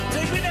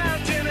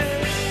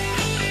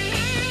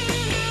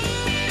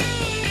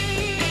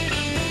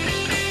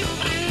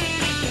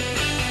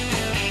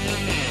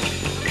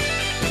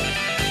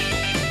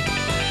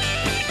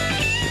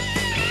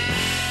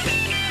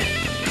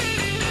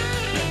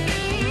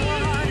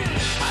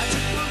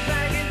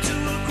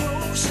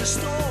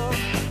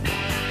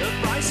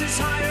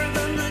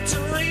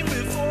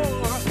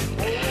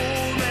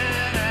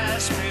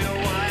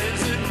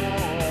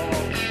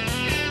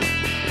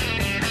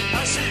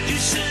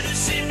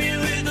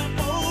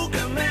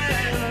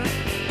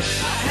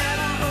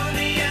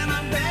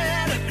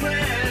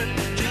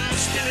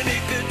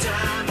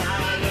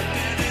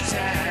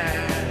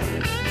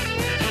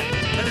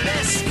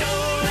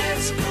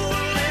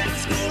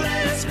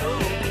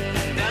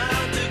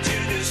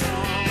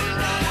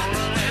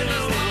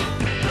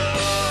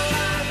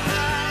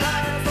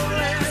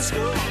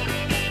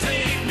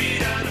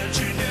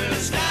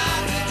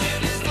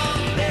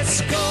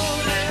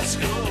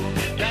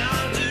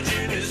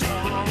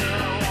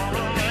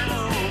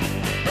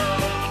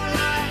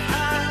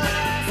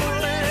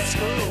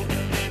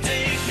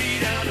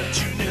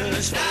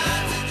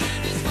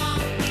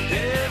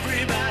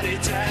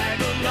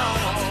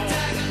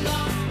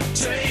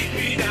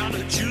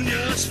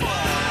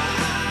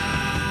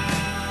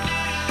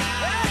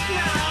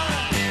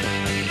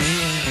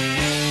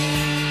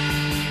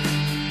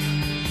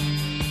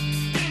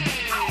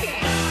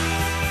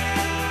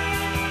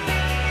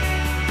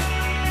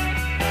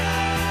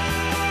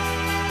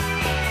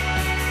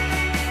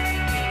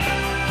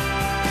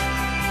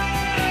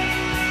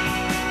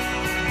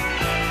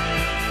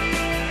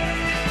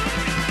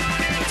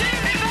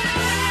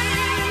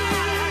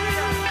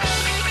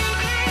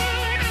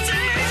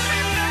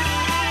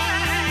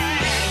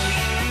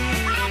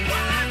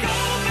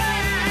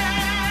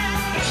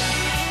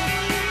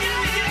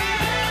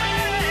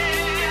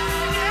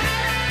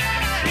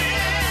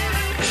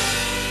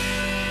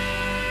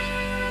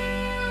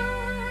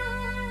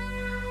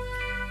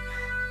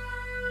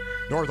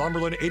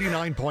Northumberland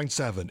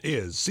 89.7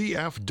 is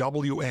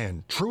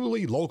CFWN,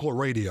 truly local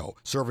radio,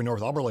 serving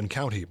Northumberland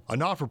County, a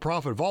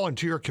not-for-profit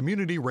volunteer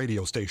community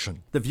radio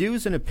station. The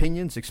views and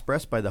opinions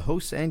expressed by the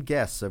hosts and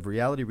guests of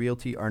Reality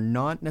Realty are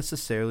not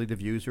necessarily the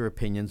views or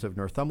opinions of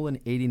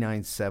Northumberland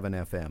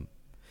 89.7 FM.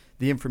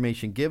 The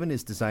information given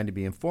is designed to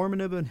be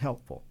informative and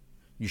helpful.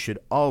 You should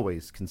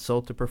always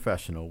consult a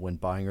professional when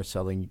buying or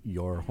selling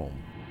your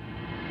home.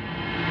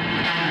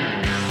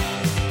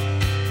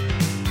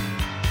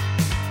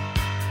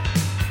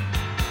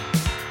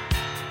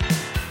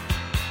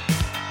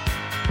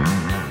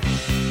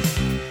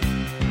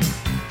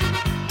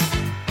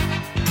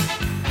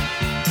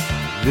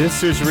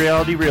 This is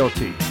Reality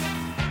Realty.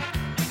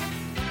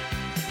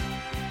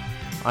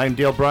 I'm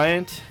Dale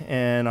Bryant,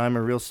 and I'm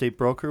a real estate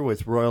broker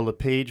with Royal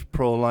LePage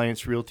Pro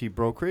Alliance Realty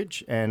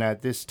Brokerage. And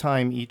at this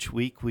time each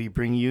week, we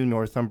bring you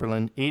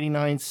Northumberland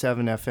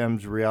 89.7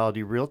 FM's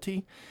Reality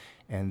Realty,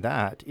 and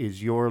that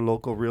is your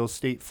local real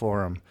estate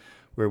forum,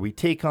 where we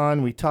take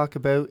on, we talk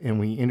about, and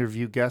we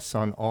interview guests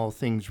on all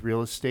things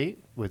real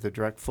estate with a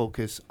direct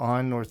focus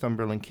on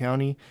Northumberland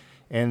County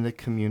and the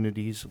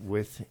communities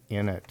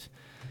within it.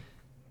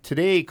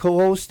 Today,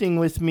 co-hosting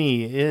with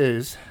me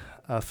is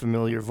a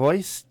familiar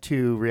voice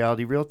to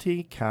Reality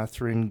Realty,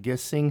 Catherine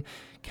Gissing.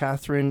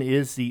 Catherine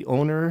is the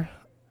owner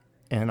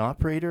and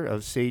operator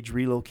of Sage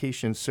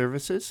Relocation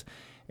Services,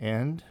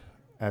 and,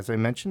 as I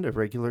mentioned, a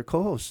regular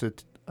co-host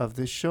of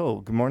this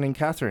show. Good morning,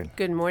 Catherine.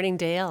 Good morning,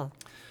 Dale.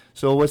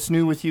 So what's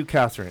new with you,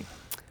 Catherine?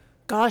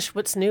 Gosh,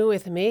 what's new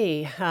with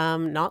me?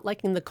 Not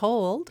liking the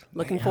cold.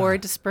 Looking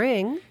forward to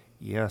spring.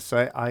 Yes,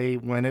 I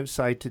went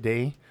outside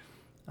today.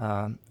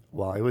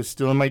 Well, I was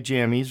still in my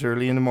jammies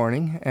early in the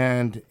morning,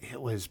 and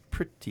it was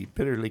pretty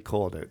bitterly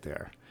cold out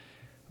there.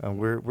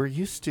 We're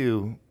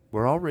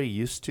already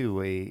used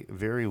to a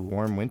very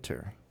warm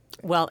winter.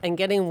 Well, and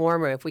getting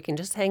warmer. If we can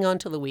just hang on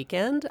till the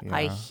weekend, Yeah.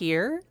 I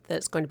hear that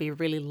it's going to be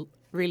really,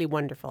 really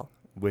wonderful.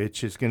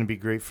 Which is going to be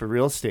great for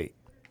real estate.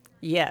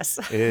 Yes.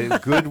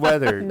 Good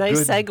weather.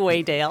 Nice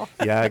segue, Dale.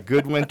 Yeah,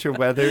 good winter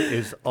weather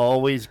is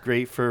always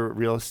great for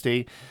real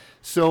estate.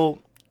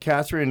 So,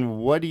 Catherine,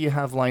 what do you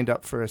have lined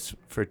up for us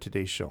for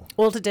today's show?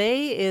 Well,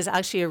 today is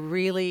actually a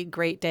really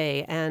great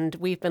day, and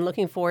we've been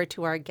looking forward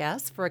to our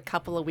guests for a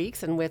couple of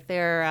weeks, and with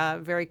their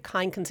very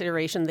kind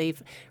consideration,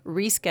 they've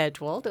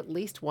rescheduled at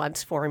least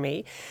once for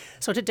me.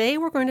 So today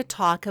we're going to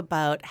talk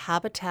about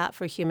Habitat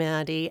for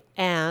Humanity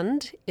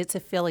and its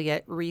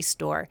affiliate,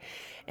 Restore.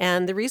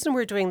 And the reason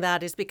we're doing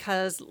that is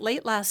because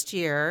late last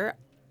year,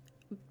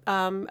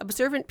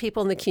 observant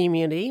people in the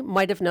community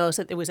might have noticed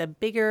that there was a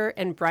bigger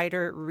and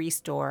brighter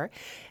Restore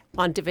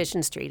on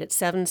Division Street at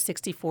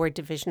 764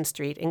 Division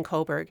Street in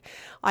Cobourg.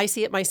 I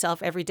see it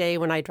myself every day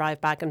when I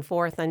drive back and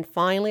forth, and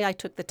finally I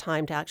took the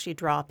time to actually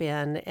drop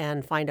in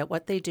and find out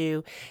what they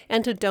do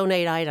and to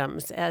donate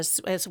items.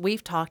 As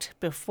we've talked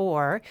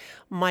before,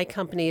 my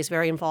company is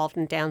very involved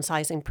in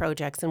downsizing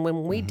projects, and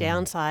when we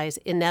downsize,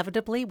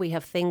 inevitably we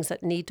have things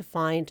that need to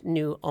find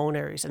new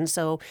owners, and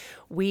so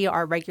we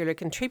are regular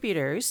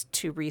contributors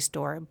to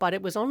Restore, but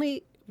it was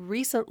only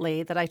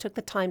recently that I took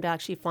the time to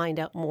actually find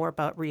out more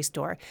about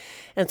Restore.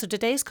 And so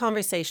today's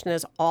conversation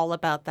is all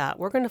about that.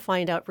 We're going to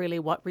find out really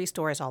what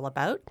Restore is all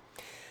about.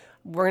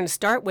 We're going to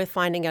start with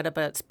finding out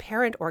about its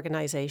parent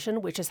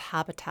organization, which is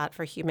Habitat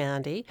for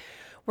Humanity.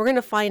 We're going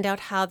to find out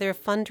how their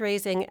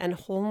fundraising and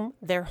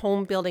their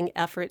home building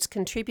efforts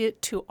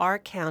contribute to our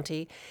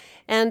county.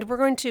 And we're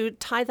going to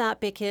tie that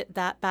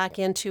back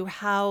into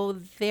how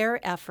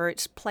their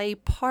efforts play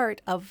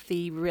part of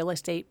the real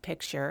estate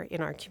picture in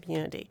our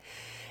community.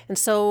 And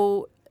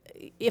so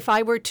if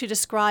I were to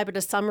describe at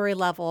a summary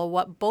level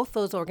what both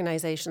those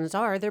organizations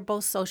are, they're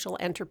both social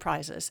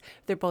enterprises.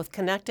 They're both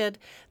connected.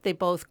 They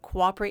both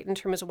cooperate in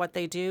terms of what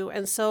they do.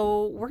 And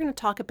so we're going to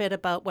talk a bit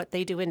about what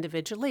they do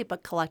individually,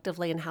 but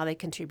collectively and how they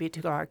contribute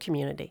to our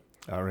community.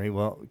 All right.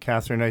 Well,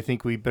 Catherine, I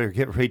think we better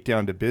get right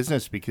down to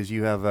business because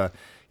you have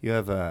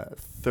a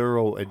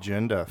thorough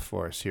agenda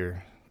for us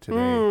here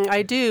today.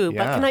 I do.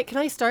 Yeah. But can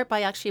I start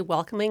by actually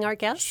welcoming our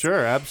guests?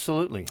 Sure,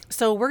 absolutely.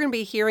 So we're going to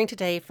be hearing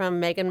today from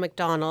Megan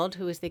McDonald,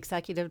 who is the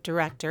Executive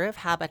Director of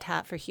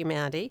Habitat for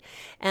Humanity.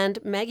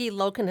 And Maggie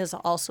Loken has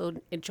also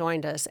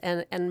joined us.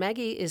 And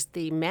Maggie is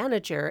the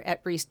manager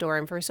at Restore.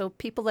 And so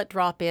people that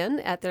drop in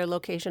at their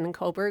location in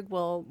Cobourg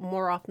will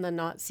more often than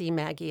not see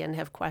Maggie and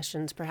have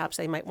questions perhaps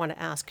they might want to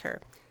ask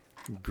her.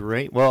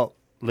 Great. Well,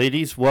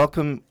 ladies,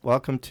 welcome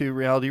to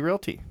Reality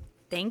Realty.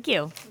 Thank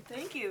you.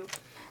 Thank you.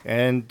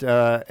 And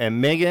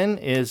Megan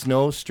is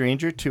no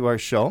stranger to our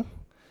show.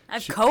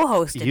 I've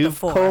co-hosted You've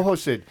before.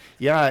 co-hosted.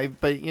 Yeah,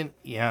 but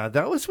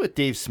that was with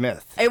Dave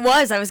Smith. It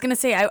was. I was going to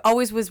say, I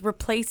always was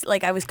replaced,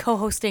 like I was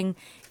co-hosting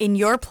in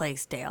your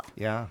place, Dale.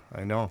 Yeah,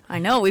 I know. I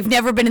know. We've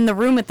never been in the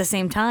room at the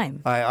same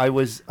time. I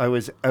was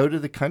out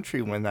of the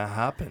country when that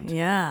happened.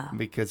 Yeah.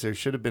 Because there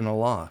should have been a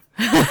law.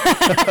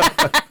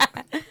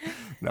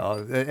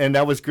 No, and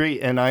that was great.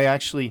 And I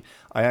actually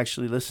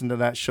listened to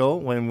that show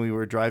when we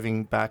were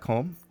driving back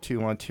home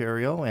to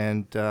Ontario,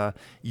 and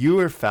you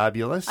were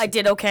fabulous. I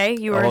did okay.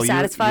 You were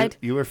satisfied?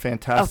 You were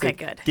fantastic.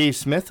 Okay, good. Dave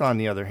Smith, on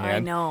the other hand, I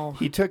know.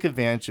 he took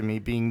advantage of me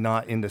being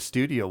not in the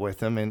studio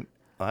with him, and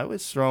I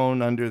was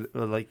thrown under,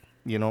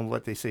 you know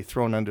what they say,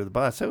 thrown under the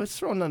bus. I was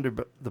thrown under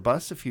the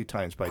bus a few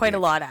times by Quite Dave.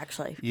 a lot,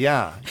 actually.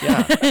 Yeah.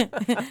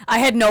 I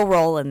had no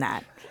role in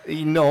that.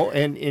 No,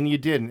 and you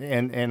didn't,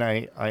 and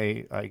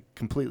I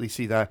completely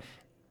see that,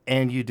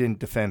 and you didn't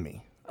defend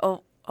me.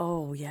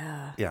 Oh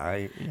yeah.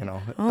 Yeah,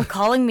 Oh,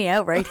 calling me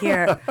out right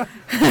here.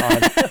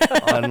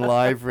 on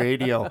live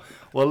radio.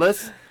 Well,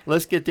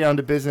 let's get down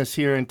to business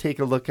here and take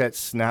a look at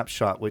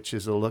Snapshot, which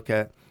is a look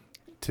at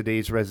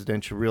today's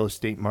residential real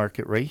estate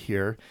market right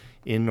here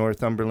in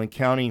Northumberland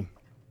County.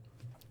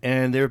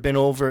 And there have been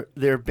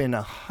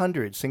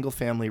 100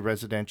 single-family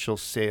residential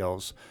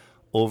sales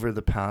over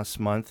the past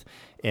month,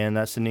 and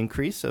that's an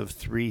increase of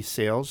 3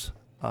 sales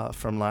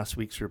from last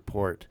week's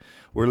report.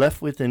 We're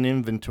left with an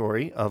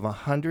inventory of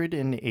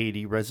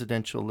 180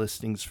 residential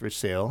listings for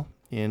sale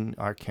in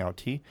our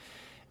county.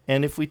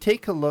 And if we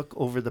take a look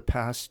over the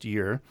past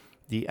year,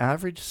 the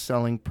average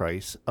selling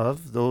price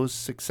of those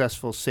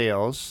successful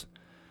sales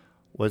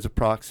was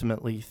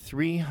approximately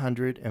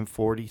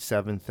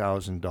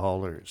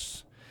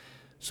 $347,000.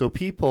 So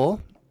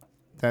people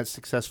that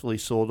successfully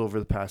sold over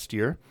the past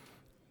year,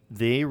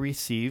 they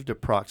received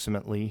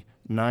approximately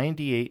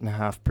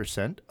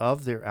 98.5%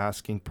 of their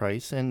asking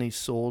price, and they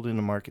sold in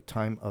a market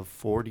time of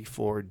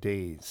 44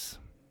 days.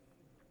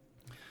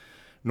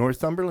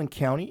 Northumberland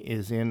County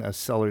is in a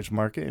seller's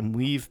market, and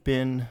we've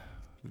been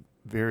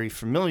very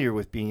familiar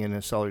with being in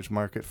a seller's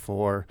market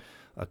for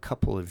a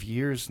couple of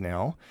years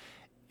now.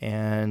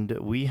 And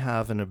we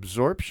have an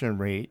absorption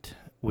rate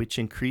which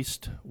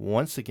increased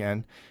once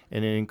again,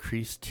 and it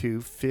increased to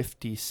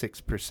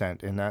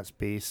 56%, and that's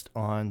based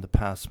on the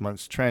past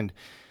month's trend.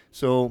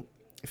 So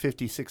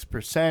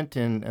 56%,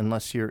 and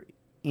unless you're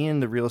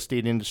in the real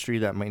estate industry,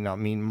 that might not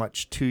mean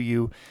much to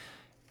you.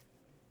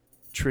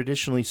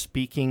 Traditionally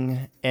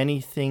speaking,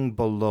 anything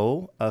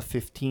below a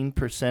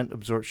 15%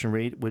 absorption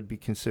rate would be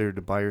considered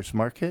a buyer's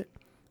market.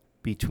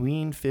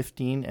 Between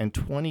 15 and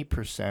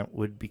 20%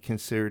 would be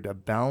considered a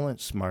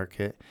balanced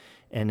market,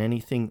 and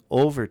anything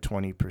over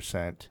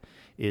 20%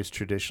 is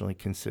traditionally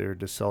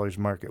considered a seller's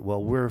market.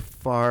 Well, we're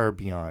far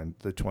beyond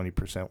the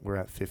 20%. We're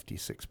at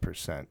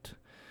 56%.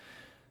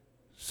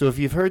 So if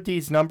you've heard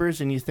these numbers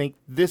and you think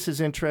this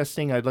is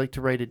interesting, I'd like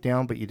to write it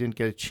down, but you didn't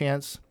get a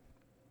chance,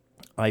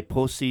 I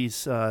post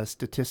these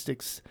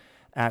statistics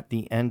at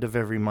the end of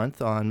every month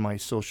on my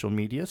social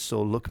media.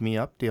 So look me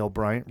up, Dale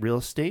Bryant Real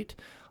Estate,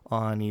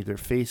 on either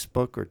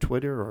Facebook or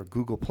Twitter or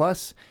Google+,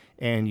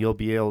 and you'll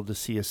be able to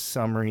see a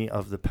summary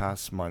of the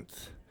past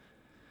month.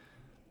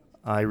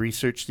 I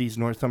research these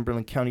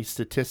Northumberland County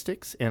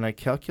statistics, and I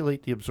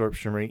calculate the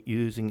absorption rate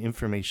using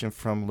information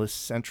from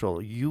List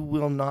Central. You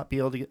will not be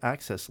able to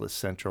access List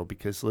Central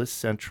because List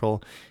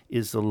Central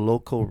is the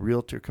local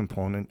realtor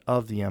component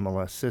of the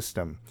MLS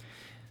system.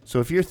 So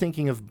if you're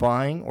thinking of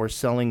buying or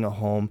selling a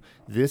home,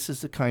 this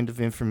is the kind of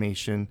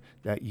information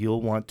that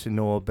you'll want to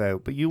know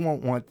about. But you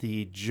won't want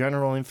the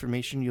general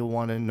information. You'll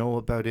want to know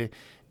about it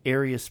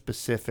area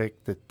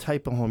specific, the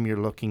type of home you're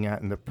looking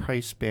at, and the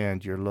price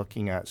band you're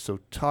looking at.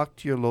 So talk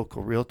to your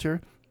local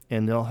realtor,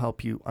 and they'll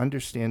help you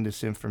understand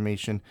this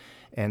information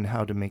and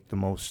how to make the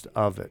most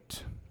of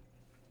it.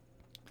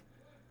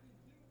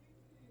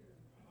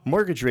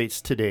 Mortgage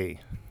rates today.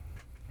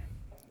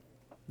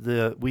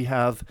 We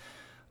have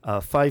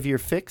 5-year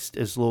fixed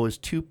as low as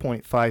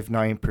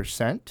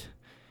 2.59%,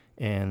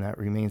 and that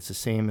remains the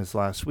same as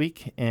last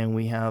week. And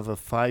we have a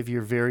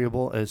 5-year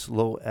variable as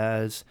low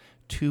as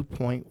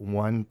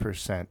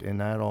 2.1%,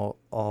 and that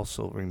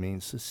also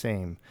remains the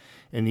same.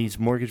 And these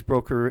mortgage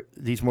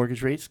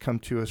rates come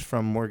to us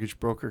from mortgage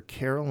broker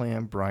Carol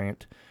Ann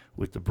Bryant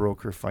with the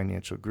Broker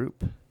Financial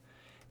Group.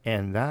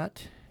 And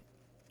that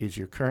is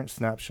your current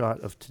snapshot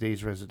of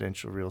today's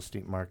residential real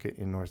estate market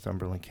in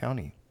Northumberland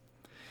County.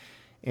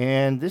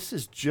 And this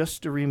is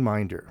just a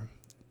reminder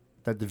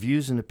that the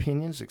views and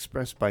opinions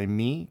expressed by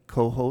me,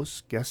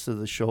 co-hosts, guests of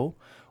the show,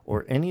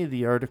 or any of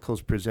the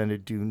articles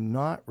presented do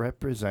not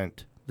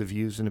represent the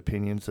views and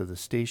opinions of the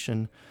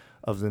station,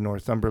 of the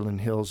Northumberland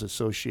Hills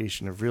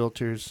Association of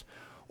Realtors,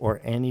 or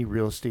any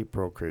real estate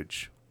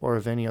brokerage, or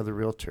of any other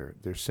realtor.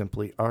 They're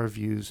simply our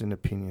views and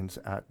opinions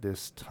at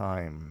this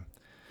time.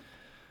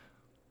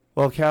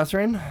 Well,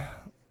 Catherine,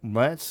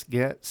 let's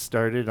get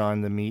started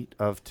on the meat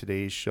of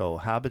today's show.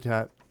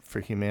 Habitat for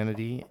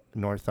Humanity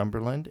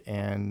Northumberland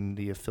and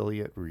the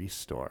affiliate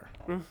Restore.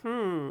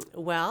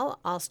 Well,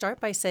 I'll start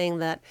by saying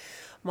that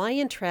my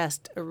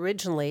interest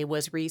originally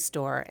was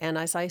Restore, and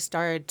as I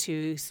started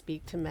to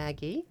speak to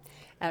Maggie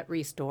at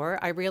Restore,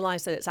 I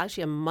realized that it's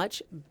actually a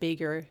much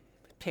bigger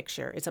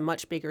picture. It's a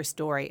much bigger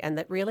story, and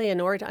that really in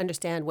order to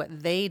understand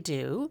what they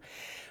do,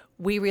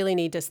 we really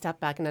need to step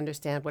back and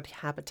understand what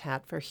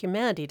Habitat for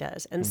Humanity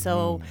does. And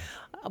so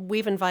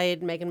we've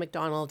invited Megan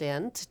McDonald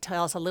in to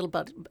tell us a little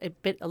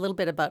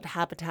bit about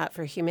Habitat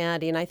for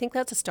Humanity, and I think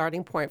that's a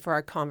starting point for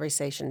our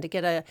conversation, to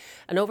get an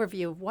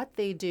overview of what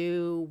they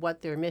do,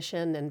 what their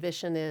mission and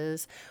vision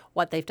is,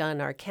 what they've done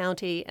in our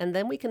county, and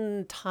then we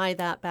can tie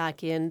that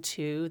back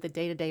into the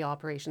day-to-day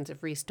operations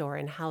of Restore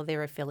and how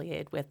they're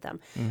affiliated with them.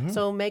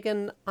 So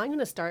Megan, I'm going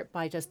to start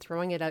by just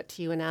throwing it out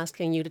to you and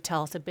asking you to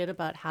tell us a bit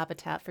about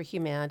Habitat for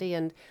Humanity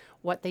and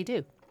what they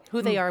do.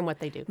 Who they are and what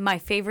they do. My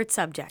favorite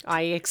subject.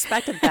 I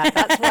expected that.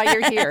 That's why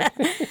you're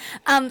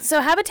here.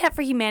 So Habitat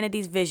for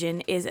Humanity's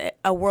vision is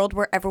a world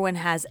where everyone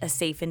has a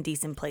safe and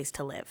decent place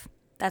to live.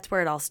 That's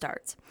where it all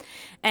starts.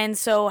 And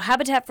so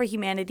Habitat for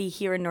Humanity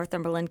here in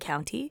Northumberland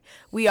County,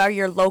 we are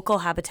your local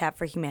Habitat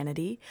for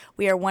Humanity.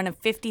 We are one of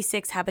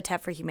 56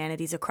 Habitat for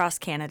Humanities across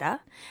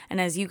Canada.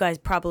 And as you guys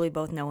probably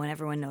both know and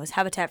everyone knows,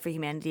 Habitat for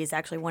Humanity is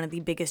actually one of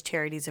the biggest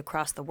charities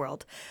across the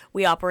world.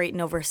 We operate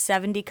in over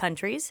 70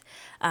 countries,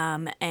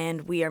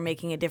 and we are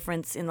making a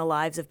difference in the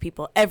lives of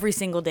people every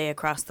single day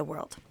across the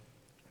world.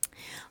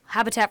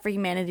 Habitat for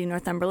Humanity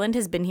Northumberland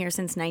has been here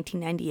since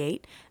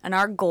 1998, and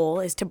our goal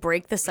is to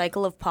break the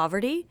cycle of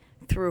poverty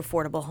through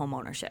affordable home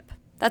ownership.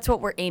 That's what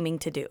we're aiming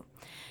to do.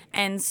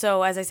 And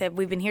so, as I said,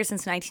 we've been here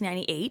since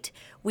 1998.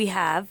 We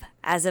have,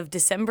 as of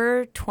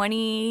December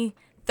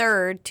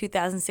 23rd,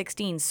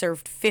 2016,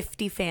 served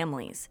 50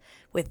 families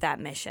with that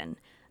mission.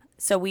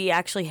 So we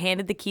actually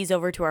handed the keys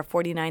over to our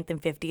 49th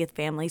and 50th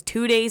families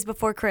 2 days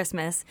before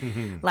Christmas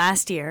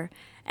last year,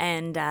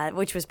 and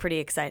which was pretty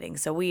exciting.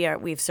 So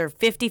we've served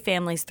 50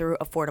 families through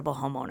affordable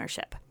home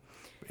ownership.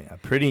 Yeah,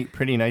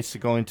 pretty nice to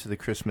go into the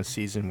Christmas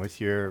season with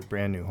your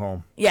brand new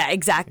home. Yeah,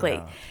 exactly.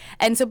 Yeah.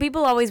 And so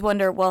people always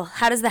wonder, well,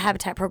 how does the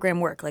Habitat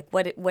program work? Like,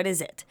 what is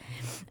it?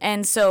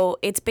 And so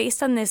it's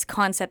based on this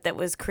concept that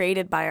was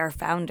created by our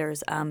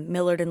founders,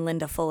 Millard and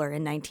Linda Fuller,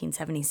 in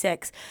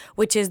 1976,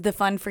 which is the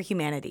Fund for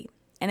Humanity.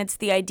 And it's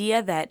the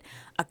idea that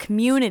a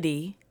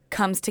community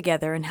comes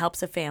together and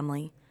helps a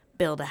family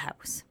build a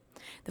house.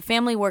 The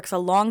family works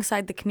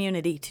alongside the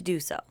community to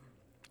do so.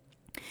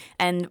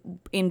 And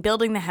in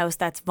building the house,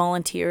 that's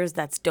volunteers,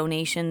 that's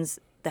donations,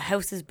 the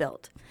house is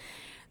built.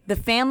 The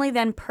family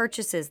then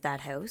purchases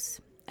that house,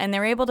 and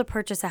they're able to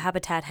purchase a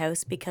Habitat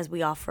house because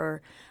we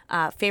offer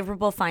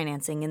favorable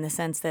financing in the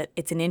sense that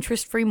it's an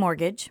interest-free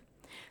mortgage,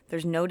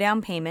 there's no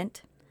down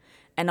payment,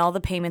 and all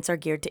the payments are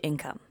geared to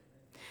income.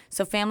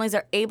 So families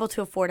are able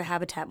to afford a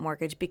Habitat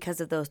mortgage because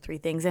of those three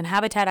things. And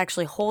Habitat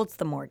actually holds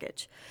the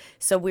mortgage.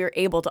 So we're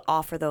able to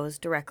offer those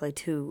directly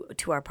to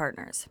our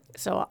partners.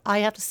 So I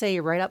have to say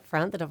right up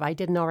front that if I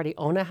didn't already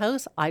own a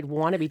house, I'd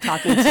want to be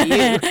talking to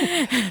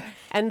you.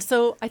 And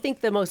so I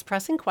think the most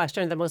pressing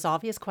question, the most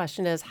obvious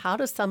question is, how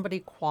does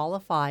somebody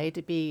qualify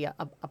to be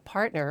a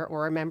partner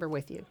or a member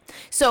with you?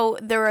 So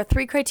there are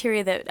three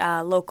criteria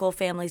that local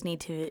families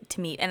need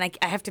to meet. And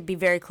I have to be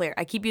very clear.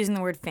 I keep using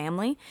the word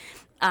family.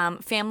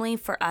 Family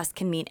for us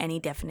can mean any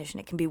definition.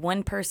 It can be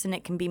one person,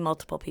 it can be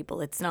multiple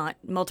people. It's not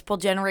multiple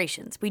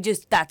generations.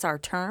 That's our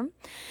term.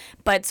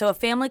 But so a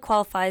family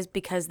qualifies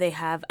because they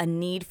have a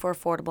need for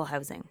affordable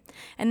housing.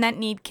 And that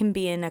need can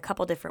be in a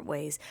couple different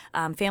ways.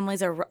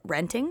 Families are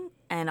renting,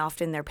 and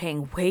often they're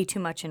paying way too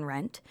much in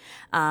rent,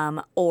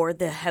 or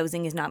the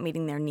housing is not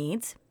meeting their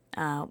needs.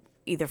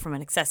 Either from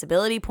an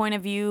accessibility point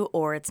of view,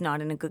 or it's not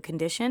in a good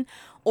condition,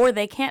 or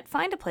they can't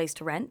find a place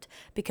to rent,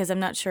 because I'm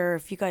not sure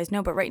if you guys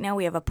know, but right now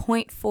we have a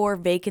 0.4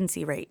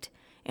 vacancy rate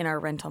in our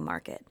rental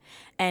market.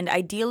 And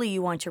ideally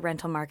you want your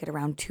rental market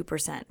around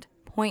 2%,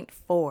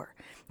 0.4.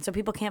 So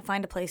people can't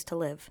find a place to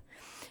live.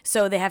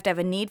 So they have to have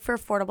a need for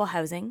affordable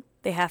housing.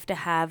 They have to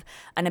have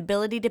an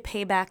ability to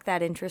pay back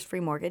that interest-free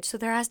mortgage. So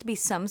there has to be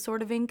some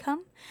sort of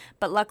income.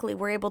 But luckily,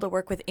 we're able to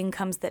work with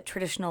incomes that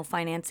traditional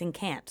financing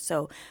can't.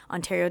 So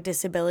Ontario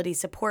Disability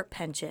Support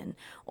Pension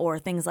or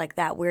things like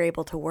that, we're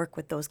able to work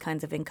with those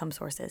kinds of income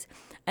sources.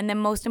 And then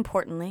most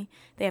importantly,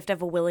 they have to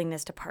have a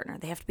willingness to partner.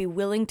 They have to be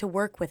willing to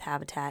work with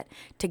Habitat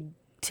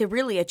to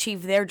really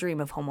achieve their dream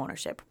of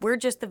homeownership. We're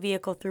just the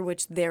vehicle through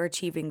which they're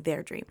achieving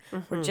their dream.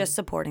 We're just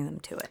supporting them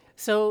to it.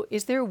 So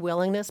is their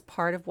willingness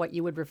part of what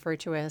you would refer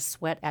to as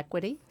sweat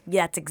equity?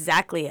 Yeah, that's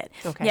exactly it.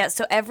 Okay. Yeah,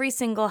 so every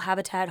single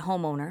Habitat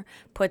homeowner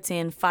puts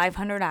in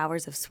 500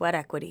 hours of sweat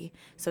equity,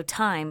 so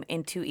time,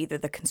 into either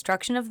the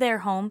construction of their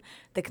home,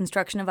 the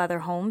construction of other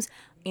homes,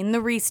 in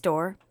the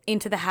Restore,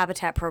 into the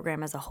Habitat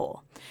program as a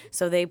whole.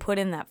 So they put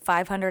in that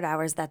 500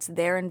 hours, that's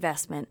their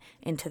investment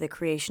into the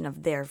creation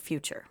of their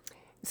future.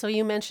 So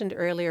you mentioned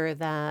earlier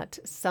that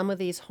some of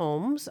these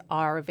homes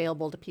are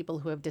available to people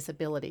who have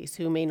disabilities,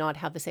 who may not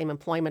have the same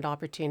employment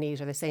opportunities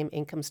or the same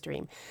income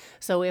stream.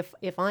 So if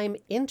I'm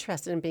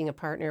interested in being a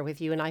partner with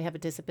you and I have a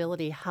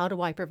disability, how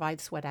do I provide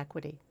sweat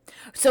equity?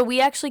 So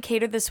we actually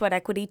cater the sweat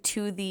equity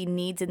to the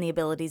needs and the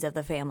abilities of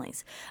the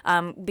families.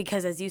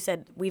 Because as you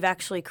said, we've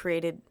actually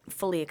created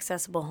fully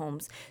accessible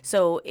homes.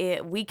 So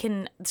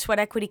sweat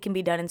equity can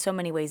be done in so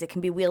many ways. It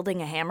can be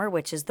wielding a hammer,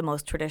 which is the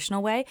most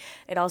traditional way.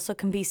 It also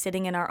can be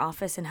sitting in our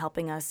office office and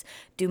helping us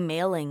do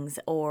mailings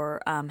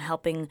or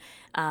helping.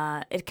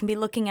 It can be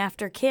looking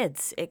after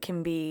kids. It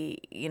can be,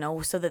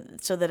 so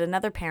that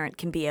another parent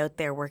can be out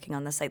there working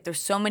on the site.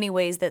 There's so many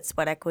ways that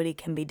sweat equity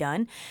can be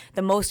done.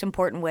 The most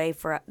important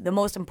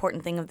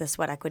thing of the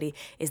sweat equity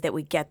is that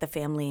we get the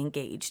family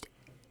engaged,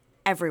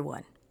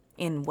 everyone,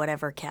 in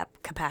whatever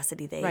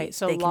capacity they Right,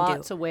 so they can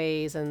lots do. of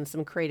ways and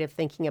some creative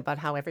thinking about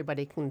how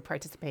everybody can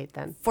participate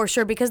then. For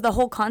sure, because the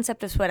whole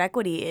concept of sweat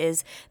equity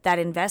is that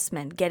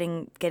investment,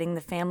 getting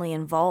the family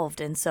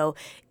involved. And so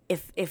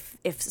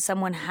if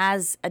someone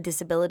has a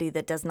disability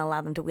that doesn't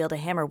allow them to wield a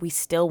hammer, we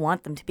still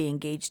want them to be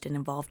engaged and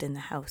involved in the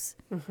house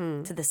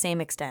to the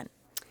same extent.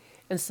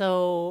 And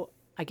so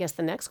I guess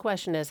the next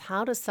question is,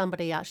 how does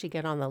somebody actually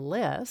get on the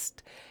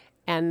list?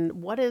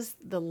 And what is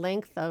the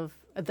length of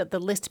the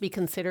list to be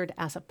considered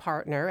as a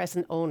partner, as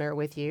an owner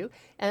with you?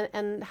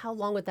 And how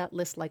long would that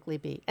list likely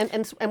be?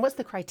 And what's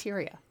the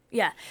criteria?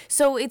 Yeah.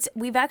 So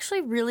we've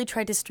actually really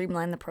tried to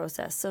streamline the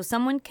process. So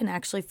someone can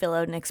actually fill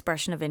out an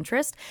expression of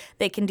interest.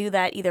 They can do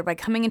that either by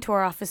coming into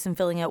our office and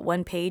filling out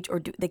one page,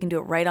 or they can do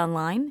it right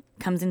online,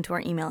 comes into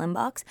our email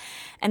inbox.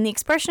 And the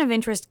expression of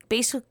interest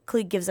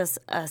basically gives us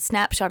a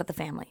snapshot of the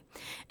family.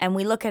 And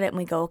we look at it and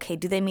we go, okay,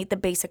 do they meet the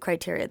basic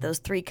criteria, those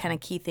three kind of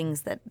key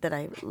things that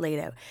I laid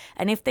out?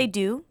 And if they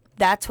do,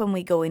 that's when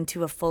we go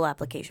into a full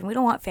application. We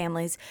don't want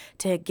families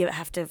to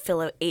have to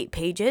fill out 8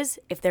 pages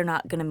if they're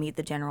not going to meet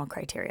the general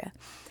criteria.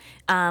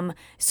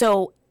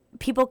 So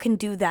people can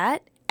do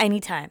that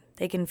anytime.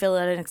 They can fill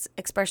out an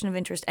expression of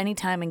interest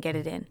anytime and get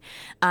it in.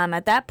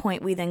 At that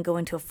point, we then go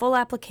into a full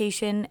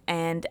application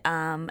and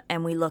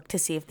we look to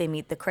see if they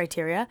meet the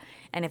criteria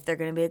and if they're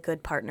going to be a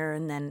good partner,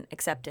 and then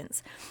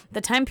acceptance.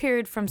 The time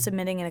period from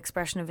submitting an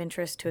expression of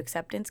interest to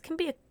acceptance can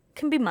be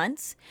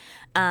months.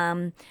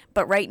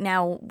 But right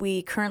now,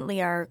 we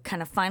currently are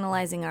kind of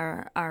finalizing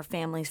our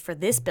families for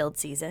this build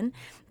season,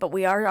 but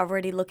we are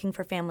already looking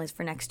for families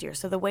for next year.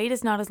 So the wait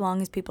is not as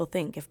long as people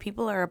think. If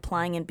people are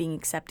applying and being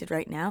accepted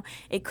right now,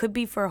 it could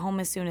be for a home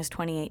as soon as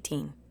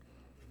 2018.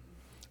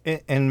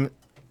 And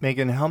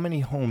Megan, how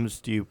many homes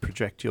do you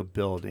project you'll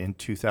build in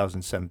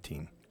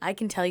 2017? I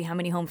can tell you how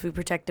many homes we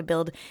project to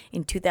build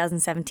in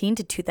 2017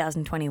 to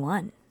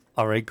 2021.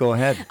 All right, go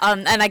ahead.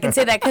 And I can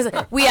say that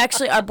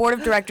because our board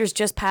of directors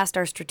just passed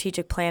our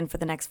strategic plan for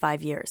the next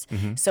 5 years.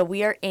 Mm-hmm. So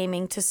we are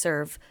aiming to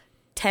serve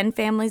 10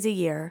 families a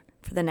year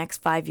for the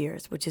next 5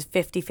 years, which is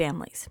 50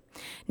 families.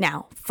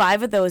 Now,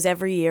 5 of those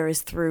every year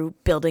is through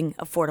building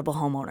affordable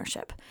home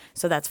ownership.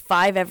 So that's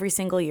 5 every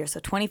single year. So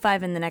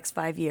 25 in the next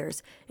 5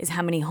 years is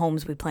how many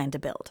homes we plan to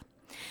build.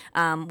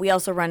 We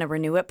also run a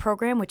Renew It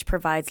program, which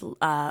provides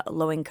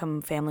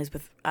low-income families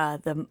with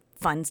the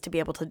funds to be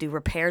able to do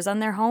repairs on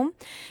their home.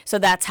 So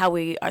that's how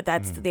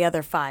that's the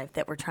other 5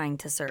 that we're trying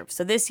to serve.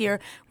 So this year,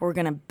 we're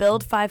going to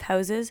build 5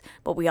 houses,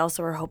 but we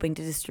also are hoping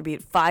to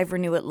distribute 5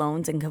 Renew It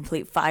loans and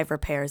complete 5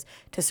 repairs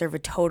to serve a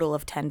total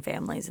of 10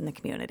 families in the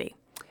community.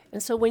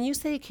 And so when you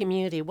say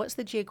community, what's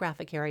the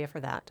geographic area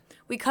for that?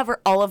 We cover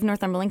all of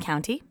Northumberland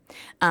County.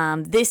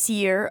 This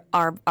year,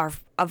 of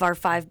our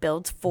 5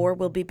 builds, 4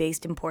 will be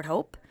based in Port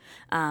Hope.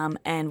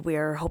 And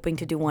we're hoping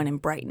to do one in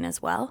Brighton as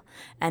well.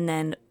 And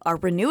then our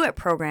Renew It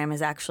program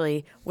is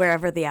actually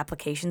wherever the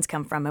applications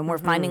come from. And we're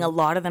finding a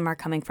lot of them are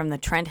coming from the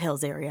Trent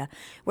Hills area,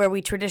 where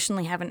we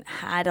traditionally haven't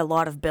had a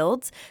lot of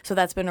builds. So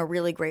that's been a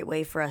really great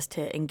way for us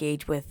to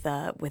engage with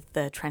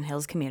the Trent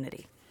Hills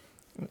community.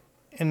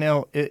 And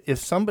now, if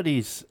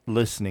somebody's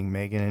listening,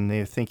 Megan, and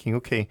they're thinking,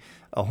 okay,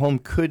 a home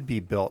could be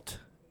built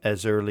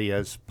as early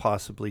as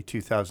possibly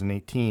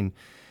 2018,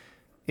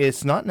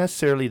 it's not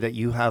necessarily that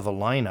you have a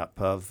lineup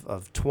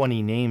of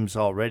 20 names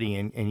already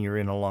and you're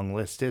in a long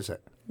list, is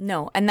it?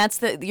 No, and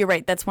you're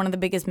right. That's one of the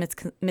biggest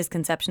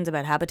misconceptions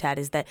about Habitat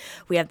is that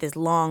we have this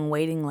long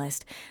waiting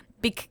list.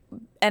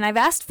 And I've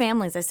asked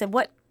families, I said,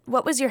 what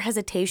was your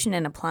hesitation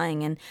in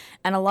applying? And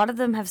a lot of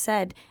them have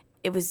said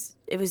it was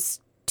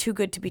too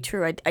good to be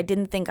true. I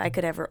didn't think I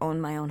could ever own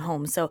my own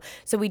home. So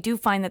we do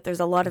find that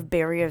there's a lot of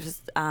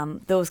barriers,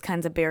 those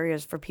kinds of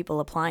barriers for people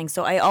applying.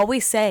 So I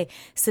always say,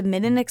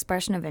 submit an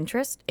expression of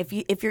interest. If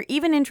you're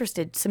even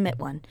interested, submit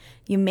one.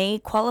 You may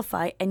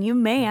qualify, and you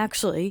may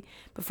actually,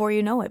 before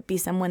you know it, be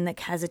someone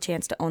that has a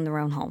chance to own their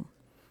own home.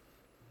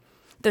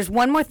 There's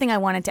one more thing I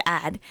wanted to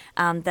add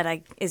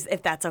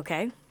if that's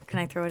okay. Can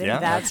I throw it in?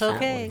 That's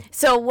okay.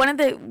 So one of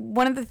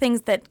the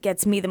things that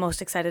gets me the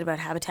most excited about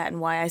Habitat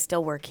and why I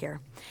still work here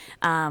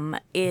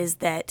is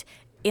that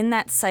in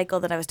that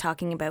cycle that I was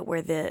talking about,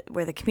 where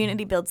the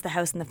community builds the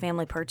house and the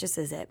family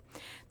purchases it,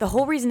 the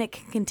whole reason it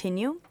can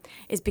continue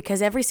is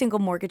because every single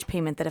mortgage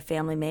payment that a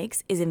family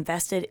makes is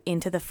invested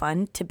into the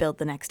fund to build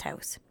the next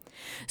house.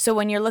 So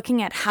when you're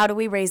looking at how do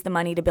we raise the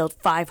money to build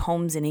 5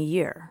 homes in a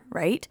year,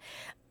 right?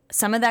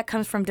 Some of that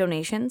comes from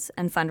donations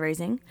and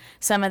fundraising.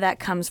 Some of that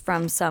comes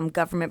from some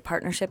government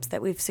partnerships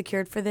that we've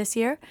secured for this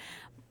year.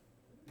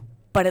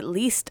 But at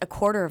least a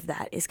quarter of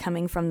that is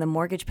coming from the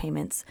mortgage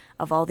payments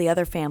of all the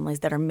other families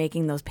that are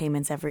making those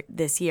payments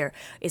this year,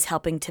 is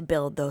helping to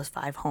build those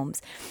 5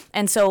 homes.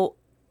 And so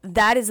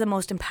that is the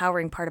most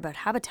empowering part about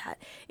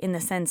Habitat, in the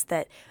sense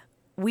that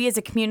we as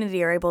a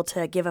community are able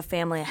to give a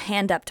family a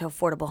hand up to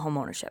affordable home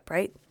ownership,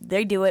 right?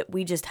 They do it,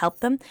 we just help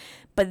them.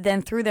 But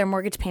then through their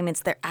mortgage payments,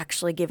 they're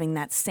actually giving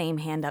that same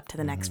hand up to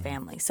the next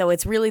family. So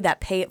it's really that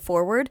pay it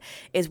forward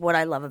is what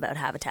I love about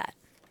Habitat.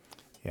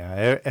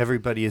 Yeah,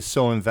 everybody is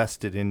so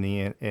invested in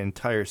the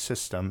entire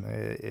system.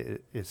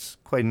 It's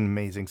quite an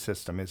amazing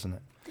system, isn't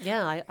it?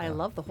 Yeah, I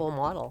love the whole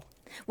model.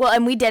 Well,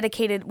 and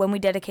when we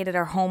dedicated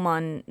our home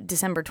on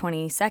December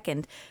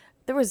 22nd,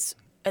 there was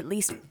at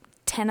least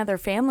 10 other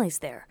families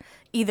there,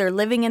 either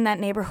living in that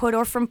neighborhood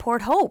or from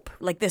Port Hope.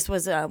 Like this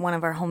was one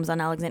of our homes on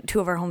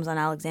two of our homes on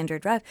Alexandria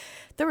Drive.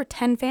 There were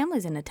 10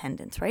 families in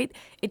attendance, right?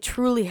 It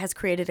truly has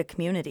created a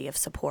community of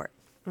support.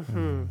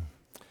 Mm-hmm.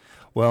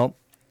 Well,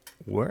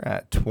 we're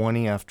at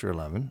 20 after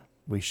 11.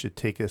 We should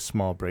take a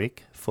small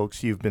break.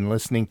 Folks, you've been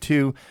listening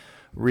to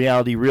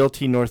Reality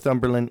Realty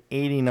Northumberland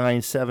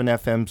 89.7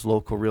 FM's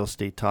local real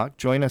estate talk.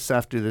 Join us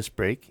after this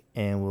break,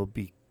 and we'll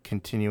be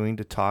continuing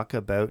to talk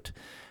about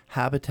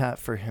Habitat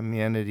for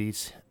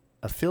Humanity's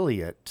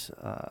affiliate,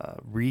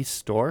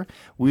 Restore.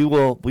 We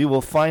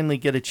will finally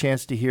get a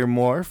chance to hear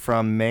more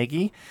from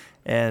Maggie,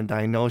 and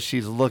I know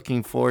she's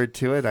looking forward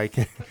to it. I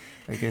can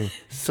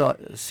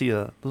see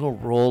a little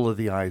roll of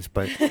the eyes,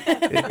 but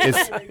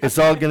it's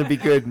all going to be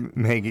good,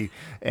 Maggie,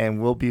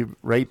 and we'll be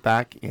right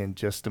back in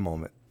just a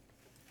moment.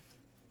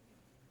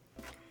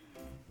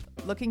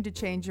 Looking to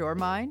change your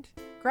mind?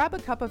 Grab a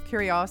cup of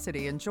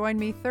curiosity and join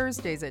me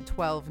Thursdays at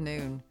 12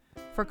 noon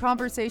for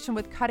conversation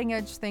with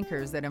cutting-edge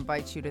thinkers that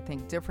invite you to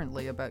think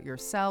differently about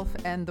yourself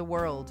and the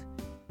world.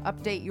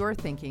 Update your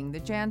thinking, The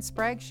Jan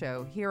Sprague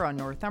Show, here on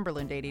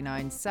Northumberland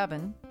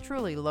 89.7,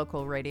 truly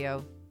local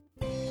radio.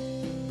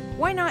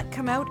 Why not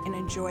come out and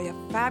enjoy a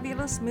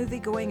fabulous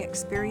movie-going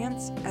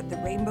experience at the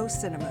Rainbow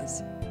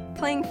Cinemas?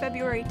 Playing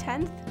February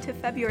 10th to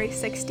February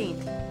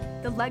 16th.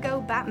 The Lego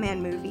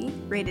Batman movie,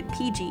 rated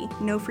PG,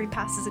 no free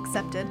passes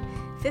accepted.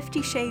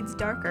 50 Shades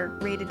Darker,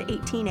 rated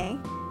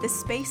 18A. The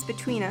Space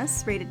Between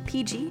Us, rated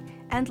PG.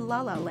 And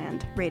La La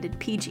Land, rated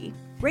PG.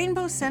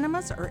 Rainbow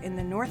Cinemas are in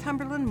the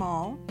Northumberland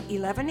Mall,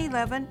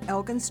 1111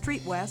 Elgin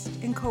Street West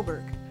in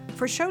Cobourg.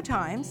 For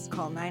showtimes,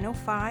 call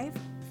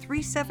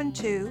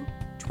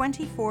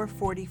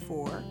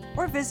 905-372-2444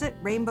 or visit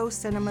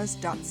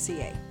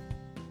rainbowcinemas.ca.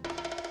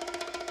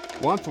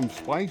 Want some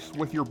spice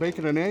with your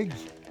bacon and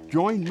eggs?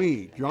 Join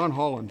me, John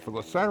Holland, for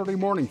the Saturday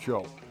Morning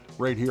Show,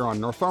 right here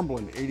on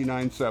Northumberland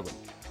 89.7.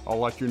 I'll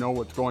let you know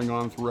what's going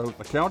on throughout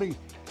the county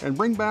and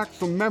bring back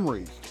some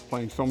memories,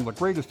 playing some of the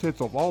greatest hits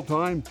of all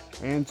time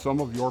and some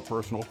of your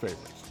personal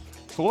favorites.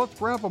 So let's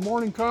grab a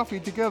morning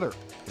coffee together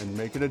and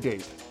make it a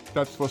date.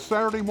 That's the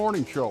Saturday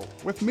Morning Show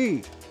with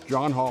me,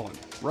 John Holland,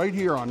 right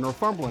here on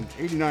Northumberland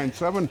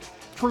 89.7,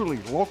 truly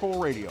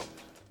local radio.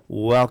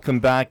 Welcome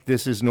back.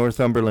 This is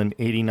Northumberland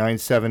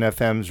 89.7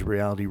 FM's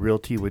Reality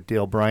Realty with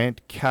Dale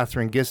Bryant,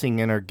 Catherine Gissing,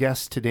 and our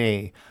guests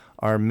today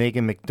are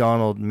Megan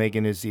McDonald.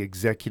 Megan is the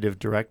Executive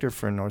Director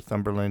for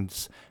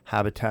Northumberland's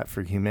Habitat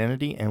for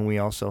Humanity, and we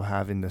also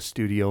have in the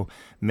studio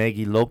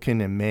Maggie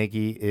Loken, and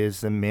Maggie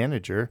is the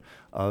manager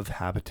of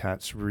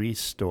Habitat's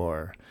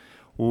Restore.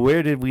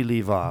 Where did we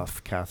leave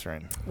off,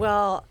 Catherine?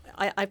 Well,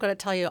 I've got to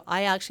tell you,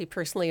 I actually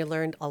personally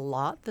learned a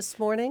lot this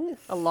morning,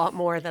 a lot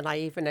more than I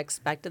even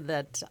expected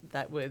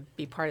that would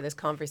be part of this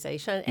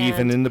conversation.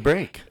 Even in the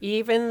break.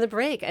 Even in the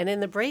break. And in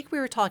the break, we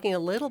were talking a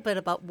little bit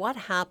about what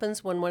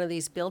happens when one of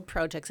these build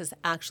projects is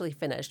actually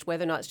finished,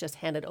 whether or not it's just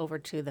handed over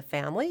to the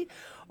family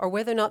or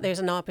whether or not there's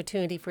an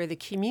opportunity for the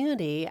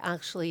community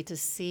actually to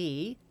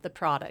see the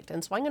product.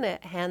 And so I'm going to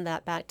hand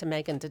that back to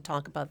Megan to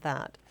talk about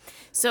that.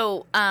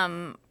 So,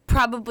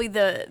 probably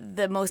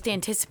the most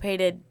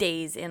anticipated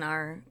days in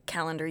our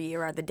calendar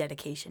year are the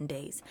dedication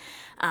days,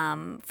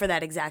 for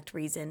that exact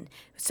reason.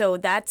 So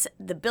that's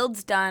the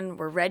build's done,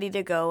 we're ready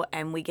to go,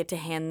 and we get to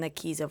hand the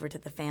keys over to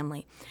the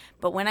family.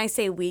 But when I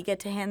say we get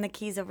to hand the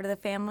keys over to the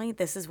family,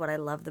 this is what I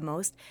love the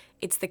most.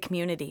 It's the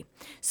community.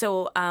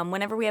 So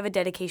whenever we have a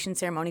dedication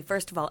ceremony,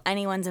 first of all,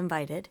 anyone's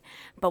invited.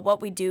 But what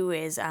we do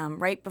is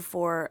right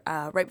before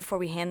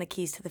we hand the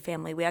keys to the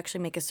family, we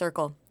actually make a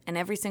circle. And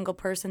every single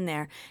person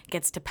there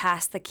gets to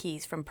pass the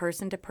keys from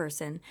person to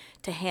person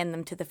to hand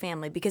them to the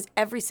family, because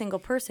every single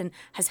person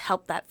has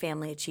helped that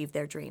family achieve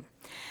their dream.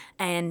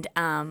 And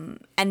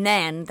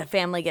then the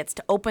family gets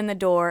to open the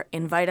door,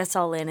 invite us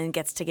all in, and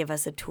gets to give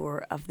us a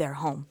tour of their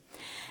home.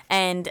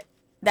 And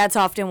that's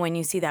often when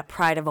you see that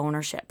pride of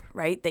ownership,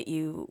 right? That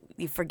you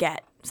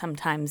forget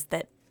sometimes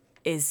that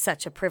is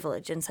such a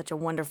privilege and such a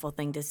wonderful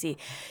thing to see.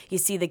 You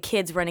see the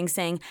kids running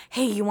saying,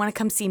 hey, you want to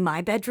come see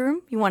my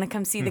bedroom? You want to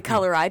come see the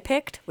color I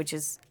picked? Which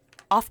is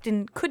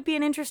often could be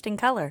an interesting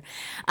color.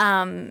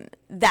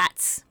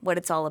 that's what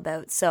it's all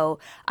about. So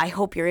I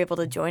hope you're able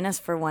to join us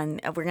for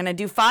one. We're going to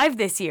do 5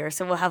 this year,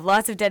 so we'll have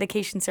lots of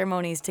dedication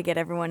ceremonies to get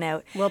everyone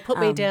out. Well, put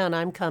me down.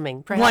 I'm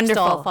coming. Perhaps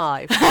Wonderful. all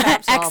 5.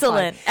 Perhaps all 5.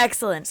 Excellent,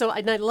 excellent. So I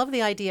love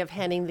the idea of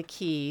handing the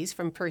keys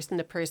from person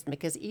to person,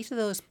 because each of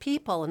those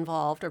people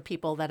involved are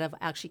people that have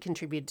actually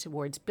contributed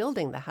towards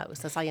building the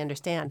house, as I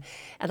understand.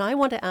 And I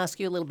want to ask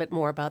you a little bit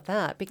more about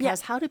that,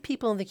 because how do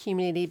people in the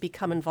community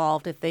become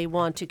involved if they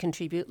want to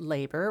contribute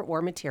labor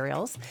or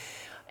materials?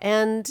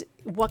 And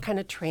what kind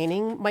of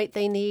training might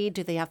they need?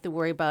 Do they have to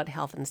worry about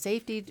health and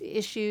safety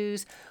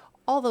issues?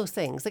 All those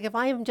things. Like if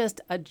I am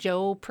just a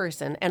Joe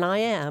person, and I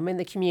am in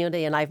the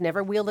community, and I've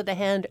never wielded a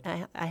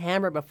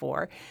hammer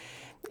before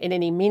in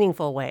any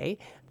meaningful way,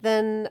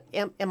 then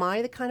am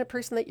I the kind of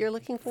person that you're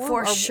looking for?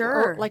 For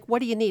sure. Or, like, what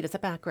do you need as a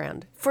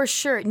background? For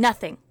sure.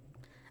 Nothing.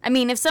 I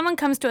mean, if someone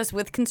comes to us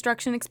with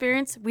construction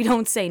experience, we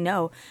don't say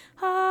no.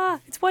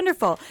 It's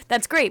wonderful.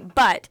 That's great.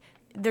 But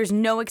there's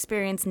no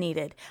experience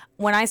needed.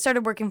 When I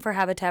started working for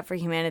Habitat for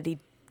Humanity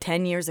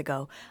 10 years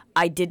ago,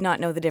 I did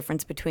not know the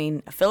difference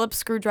between a Phillips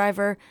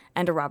screwdriver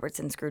and a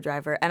Robertson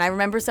screwdriver. And I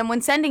remember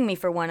someone sending me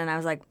for one, and I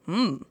was like,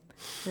 am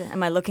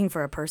I looking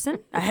for a person?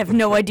 I have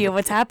no idea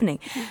what's happening.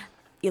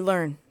 You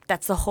learn.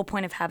 That's the whole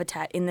point of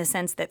Habitat, in the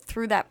sense that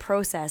through that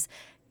process,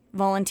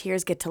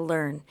 volunteers get to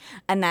learn.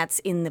 And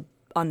that's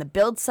on the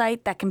build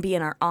site, that can be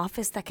in our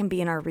office, that can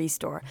be in our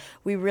restore.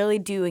 We really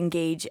do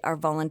engage our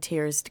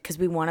volunteers because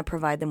we want to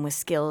provide them with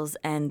skills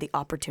and the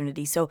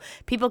opportunity. So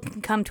people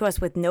can come to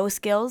us with no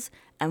skills,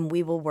 and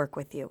we will work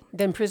with you.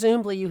 Then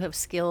presumably you have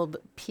skilled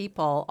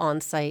people on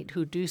site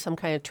who do some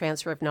kind of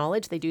transfer of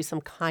knowledge. They do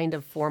some kind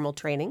of formal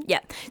training. Yeah.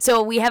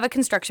 So we have a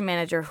construction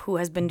manager who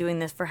has been doing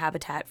this for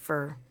Habitat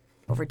for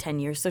over 10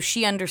 years. So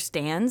she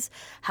understands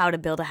how to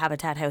build a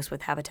Habitat house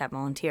with Habitat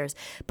volunteers.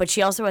 But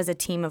she also has a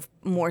team of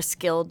more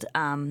skilled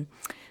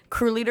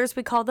crew leaders,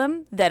 we call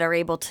them, that are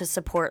able to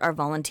support our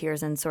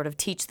volunteers and sort of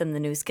teach them the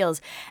new skills.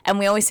 And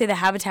we always say the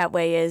Habitat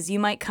way is you're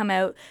going to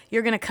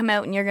come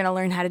out and you're going to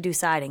learn how to do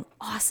siding.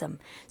 Awesome.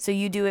 So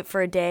you do it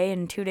for a day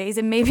and 2 days,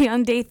 and maybe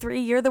on day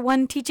 3, you're the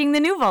one teaching the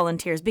new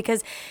volunteers,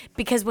 because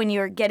when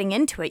you're getting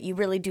into it, you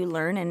really do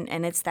learn,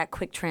 and it's that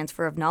quick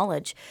transfer of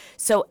knowledge.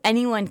 So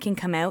anyone can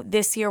come out.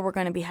 This year, we're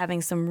going to be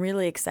having some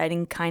really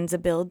exciting kinds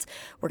of builds.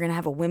 We're going to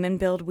have a Women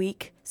Build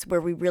Week,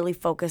 where we really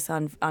focus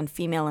on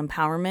female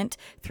empowerment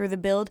through the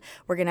build.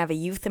 We're going to have a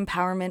Youth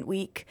Empowerment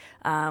Week,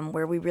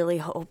 where we really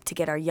hope to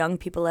get our young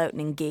people out and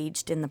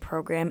engaged in the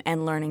program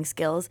and learning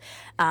skills.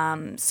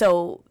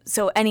 So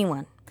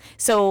anyone.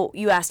 So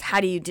you asked,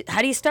 how do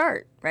you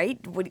start,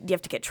 right? Do you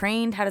have to get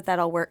trained? How does that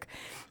all work?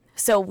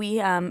 So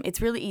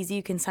it's really easy.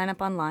 You can sign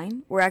up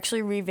online. We're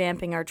actually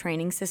revamping our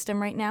training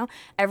system right now.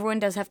 Everyone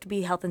does have to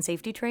be health and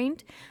safety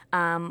trained,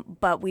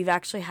 but we've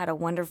actually had a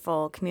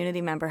wonderful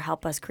community member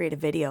help us create a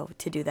video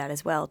to do that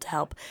as well, to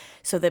help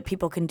so that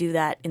people can do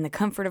that in the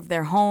comfort of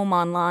their home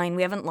online.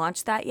 We haven't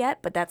launched that yet,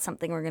 but that's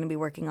something we're going to be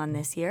working on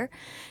this year.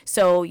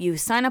 So you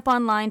sign up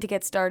online to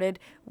get started.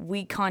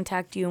 We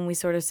contact you and we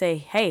sort of say,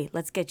 hey,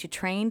 let's get you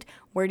trained.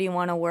 Where do you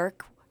want to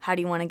work? How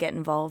do you want to get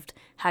involved?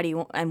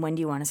 And when do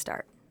you want to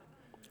start?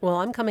 Well,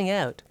 I'm coming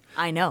out.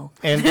 I know.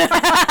 And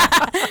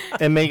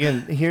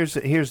Megan, here's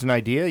an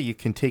idea. You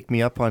can take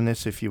me up on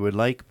this if you would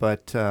like,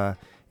 but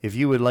if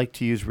you would like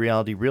to use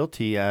Reality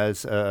Realty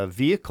as a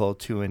vehicle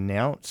to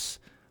announce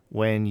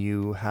when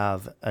you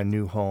have a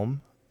new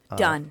home,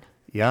 done.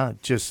 Yeah,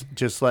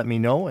 just let me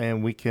know,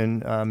 and we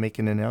can make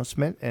an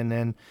announcement, and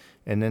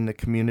then the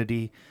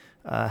community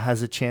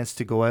has a chance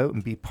to go out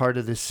and be part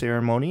of this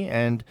ceremony,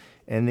 and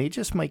they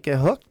just might get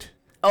hooked.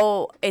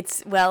 Oh,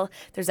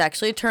 there's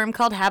actually a term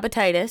called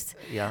habititis.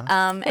 Yeah.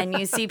 And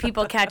you see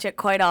people catch it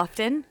quite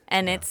often,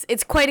 and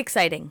it's quite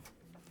exciting.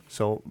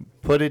 So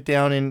put it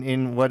down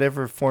in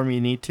whatever form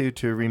you need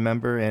to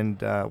remember,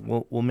 and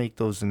we'll make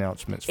those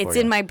announcements for you. It's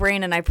in my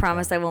brain, and I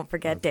promise I won't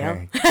forget,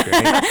 Dale.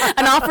 Okay,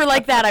 An offer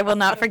like that I will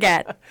not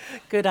forget.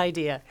 Good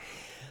idea.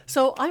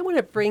 So I want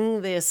to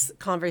bring this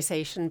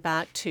conversation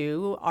back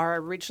to our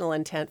original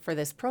intent for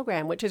this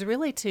program, which is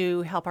really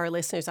to help our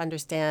listeners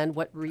understand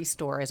what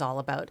Restore is all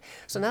about.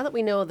 So now that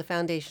we know the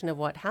foundation of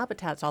what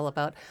Habitat's all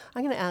about,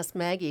 I'm going to ask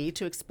Maggie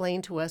to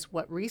explain to us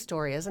what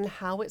Restore is and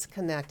how it's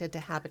connected to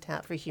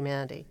Habitat for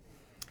Humanity.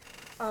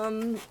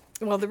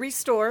 Well, the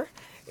Restore,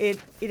 it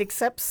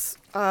accepts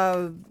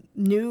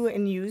new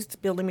and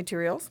used building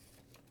materials,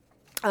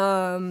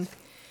 and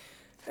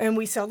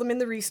we sell them in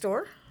the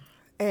Restore,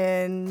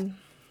 and...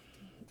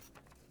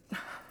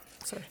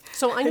 Sorry.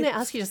 So I'm going to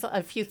ask you just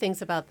a few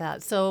things about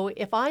that. So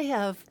if I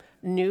have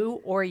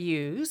new or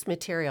used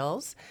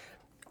materials,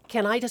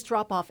 can I just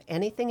drop off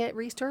anything at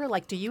Restore?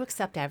 Like, do you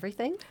accept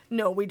everything?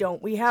 No, we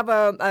don't. We have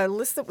a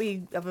list of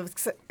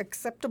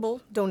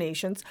acceptable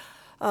donations.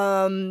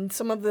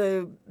 Some of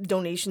the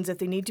donations, if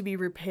they need to be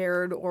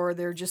repaired or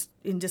they're just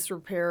in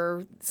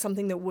disrepair,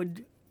 something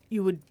that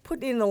you would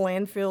put in the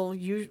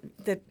landfill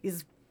that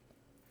is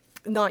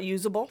not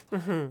usable.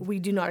 Mm-hmm. We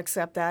do not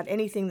accept that.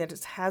 Anything that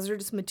is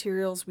hazardous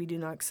materials, we do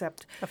not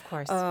accept. Of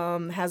course.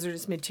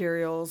 Hazardous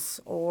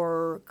materials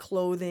or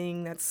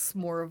clothing that's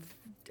more of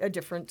a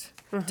different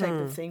type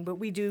of thing. But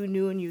we do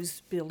new and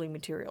used building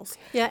materials.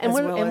 Yeah, and as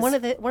well as one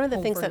of the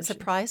home things that furnishing.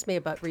 surprised me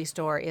about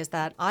Restore is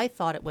that I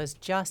thought it was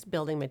just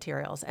building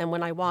materials, and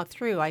when I walked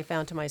through, I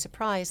found to my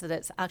surprise that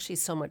it's actually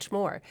so much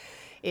more.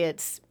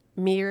 It's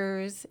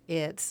mirrors,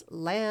 it's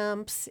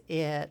lamps,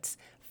 it's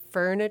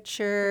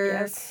furniture,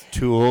 Yes.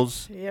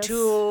 Tools. Yes.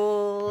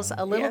 tools,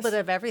 a little Yes. bit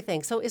of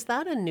everything. So is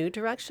that a new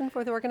direction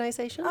for the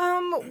organization?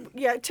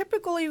 Yeah,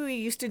 typically we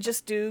used to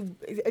just do,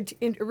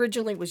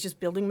 originally it was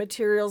just building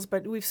materials,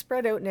 but we've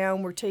spread out now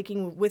and we're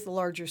taking with a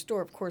larger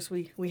store. Of course,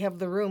 we have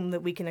the room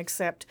that we can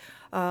accept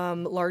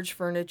large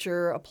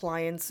furniture,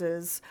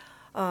 appliances,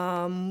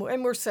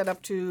 and we're set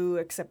up to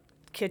accept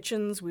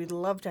kitchens. We'd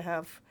love to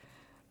have,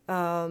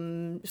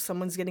 if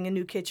someone's getting a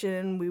new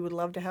kitchen, we would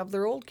love to have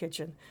their old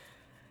kitchen.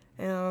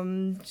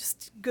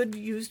 Just good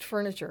used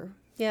furniture.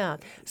 Yeah.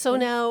 So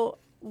now,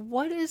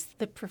 what is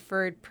the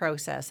preferred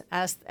process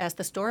as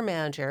the store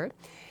manager?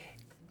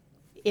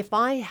 If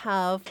I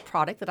have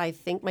product that I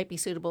think might be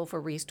suitable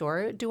for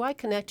Restore, do I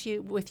connect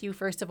with you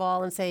first of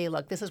all and say,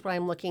 look, this is what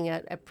I'm looking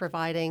at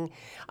providing?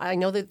 I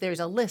know that there's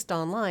a list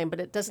online, but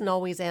it doesn't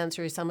always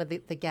answer some of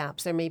the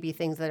gaps. There may be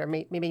things that are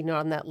maybe not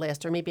on that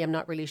list, or maybe I'm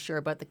not really sure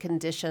about the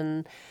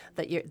condition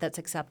that's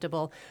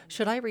acceptable.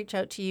 Should I reach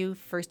out to you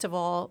first of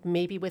all,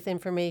 maybe with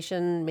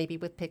information, maybe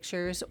with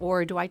pictures,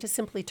 or do I just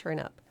simply turn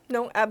up?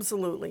 No,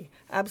 absolutely.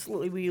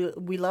 Absolutely.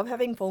 We love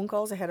having phone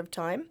calls ahead of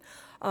time.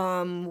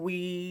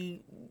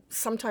 We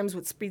sometimes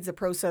what speeds the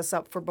process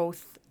up for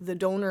both the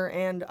donor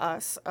and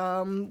us,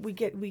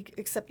 we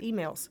accept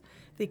emails.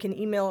 They can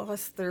email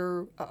us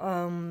their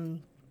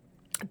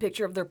a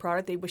picture of their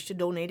product they wish to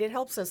donate. It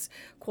helps us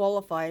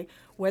qualify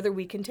whether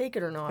we can take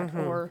it or not,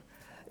 or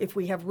if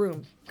we have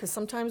room. Because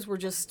sometimes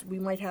we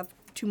might have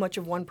too much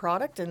of one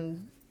product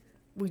and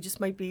we just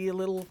might be a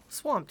little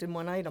swamped in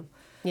one item.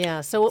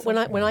 Yeah. So when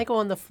I go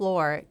on the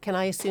floor, can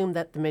I assume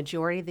that the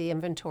majority of the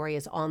inventory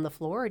is on the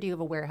floor, or do you have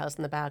a warehouse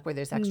in the back where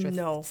there's extra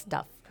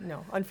stuff?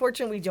 No,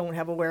 unfortunately, we don't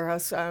have a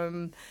warehouse.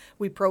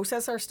 We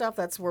process our stuff.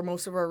 That's where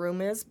most of our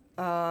room is.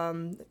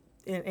 In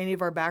any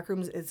of our back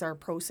rooms, it's our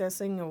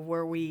processing of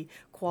where we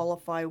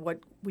qualify what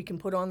we can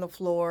put on the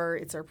floor.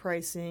 It's our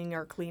pricing,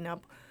 our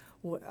cleanup,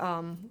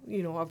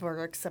 of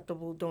our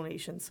acceptable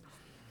donations.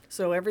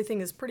 So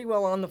everything is pretty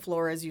well on the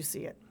floor as you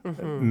see it.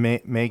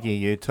 Maggie,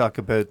 you talk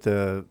about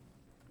the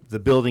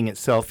building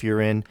itself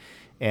you're in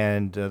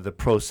and the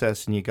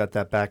process, and you got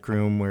that back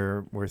room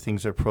where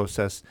things are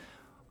processed.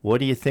 What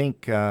do you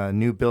think,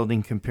 new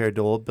building compared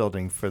to old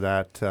building for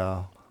that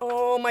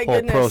Oh my whole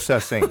goodness!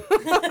 processing?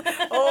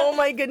 Oh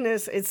my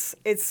goodness,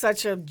 it's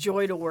such a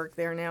joy to work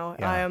there now.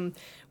 Yeah.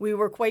 We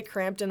were quite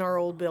cramped in our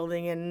old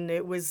building, and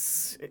it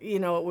was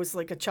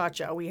like a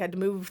cha-cha. We had to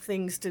move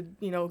things to,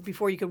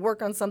 before you could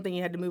work on something,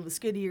 you had to move a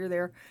skid here,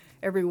 there,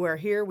 everywhere.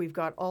 Here, we've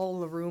got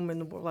all the room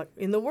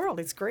in the world.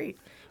 It's great.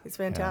 It's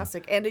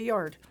fantastic, and a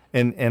yard.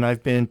 And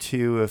I've been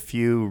to a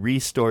few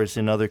restores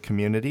in other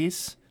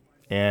communities,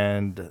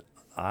 and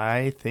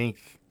I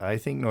think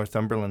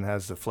Northumberland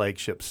has the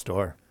flagship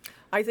store.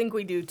 I think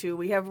we do too.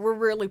 We're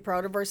really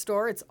proud of our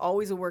store. It's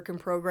always a work in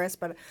progress,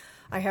 but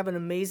I have an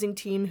amazing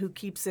team who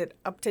keeps it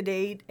up to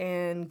date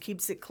and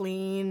keeps it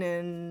clean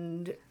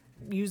and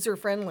user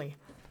friendly.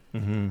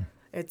 Mm-hmm.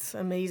 It's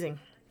amazing.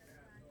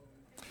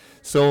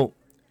 So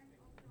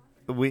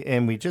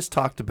we just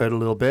talked about a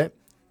little bit.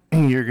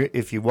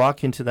 If you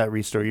walk into that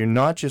restore, you're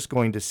not just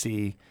going to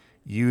see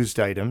used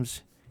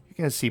items.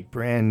 You're going to see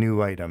brand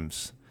new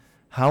items.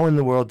 How in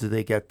the world do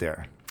they get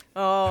there?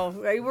 Oh,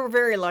 we're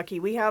very lucky.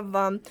 We have,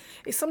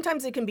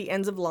 sometimes it can be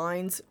ends of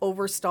lines,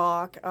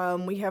 overstock.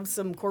 We have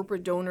some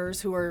corporate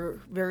donors who are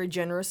very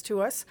generous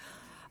to us.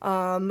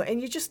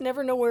 And you just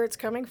never know where it's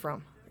coming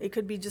from. It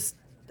could be just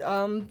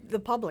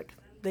the public.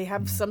 They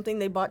have something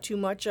they bought too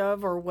much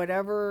of or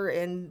whatever,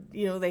 and,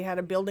 they had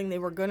a building they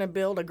were going to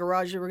build, a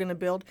garage they were going to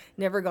build,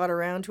 never got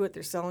around to it.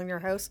 They're selling their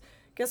house.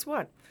 Guess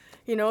what?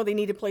 They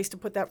need a place to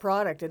put that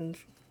product, and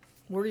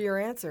we're your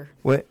answer.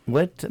 What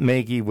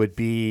Maggie, would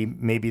be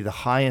maybe the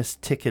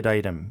highest ticket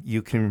item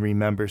you can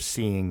remember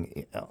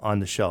seeing on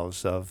the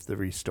shelves of the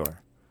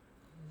restore?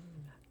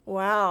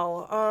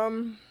 Wow.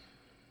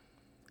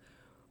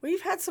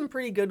 We've had some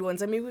pretty good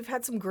ones. I mean, we've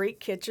had some great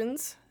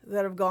kitchens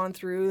that have gone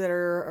through that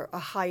are a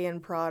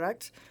high-end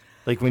product.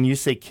 Like when you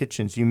say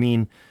kitchens, you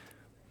mean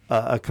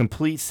a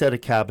complete set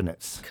of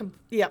cabinets?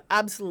 Yeah,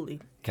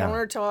 absolutely. Yeah.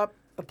 Countertop,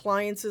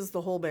 appliances,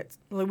 the whole bit.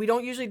 Well, we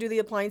don't usually do the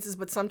appliances,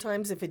 but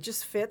sometimes if it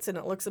just fits and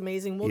it looks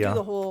amazing, we'll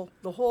do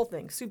the whole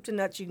thing. Soup to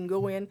nuts, you can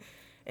go in,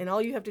 and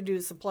all you have to do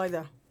is supply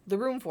the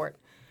room for it,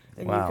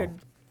 and you could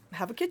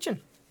have a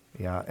kitchen.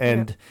 Yeah,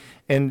 and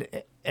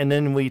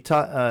then we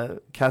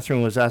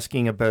Catherine was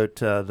asking about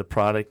the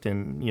product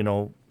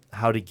and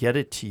how to get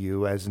it to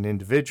you as an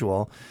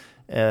individual,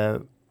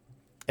 and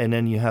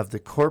then you have the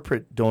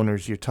corporate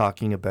donors you're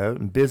talking about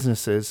and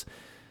businesses.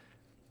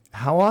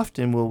 How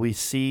often will we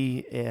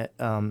see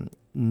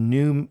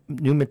new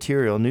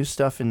material, new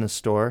stuff in the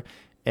store?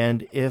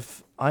 And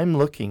if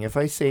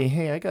I say,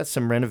 hey, I got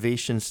some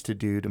renovations to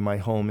do to my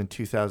home in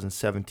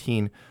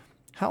 2017,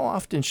 how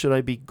often should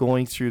I be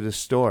going through the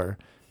store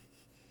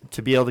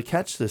to be able to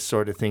catch this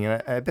sort of thing?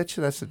 And I bet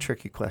you that's a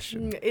tricky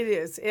question. It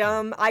is.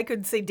 I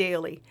could say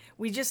daily.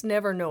 We just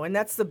never know. And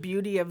that's the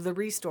beauty of the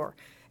Restore.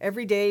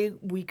 Every day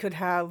we could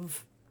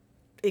have,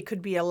 it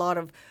could be a lot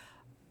of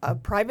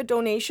private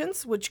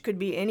donations, which could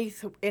be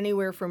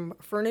anywhere from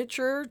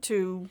furniture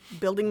to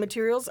building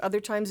materials. Other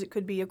times it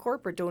could be a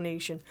corporate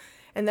donation.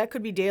 And that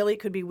could be daily, it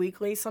could be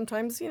weekly.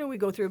 Sometimes, we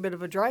go through a bit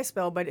of a dry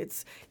spell, but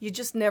you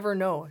just never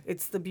know.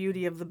 It's the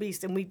beauty of the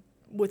beast. And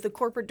with the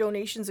corporate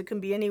donations, it can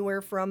be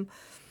anywhere from,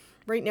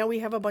 right now we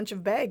have a bunch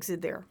of bags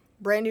in there,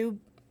 brand new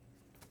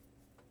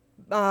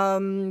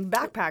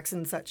backpacks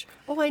and such.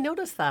 Oh, I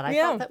noticed that. I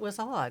thought that was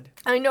odd.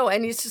 I know,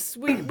 and it's just,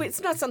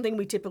 it's not something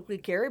we typically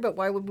carry, but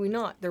why would we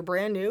not? They're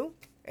brand new,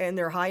 and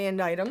they're high-end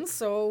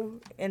items,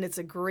 and it's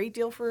a great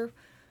deal for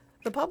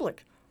the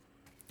public.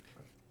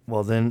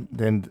 Well,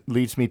 then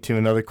leads me to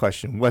another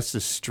question. What's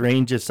the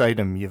strangest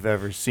item you've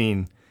ever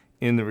seen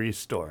in the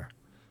Restore?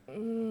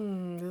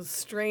 The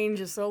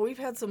strangest. So we've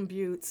had some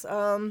beauts.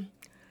 I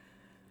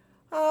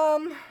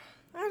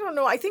don't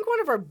know. I think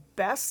one of our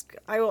best.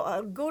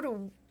 I'll go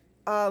to.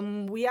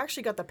 We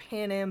actually got the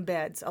Pan Am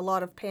beds. A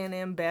lot of Pan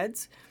Am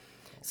beds.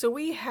 So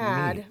we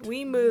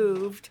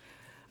moved.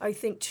 I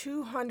think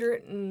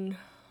 200 and.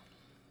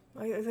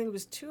 I think it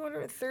was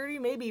 230,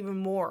 maybe even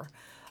more,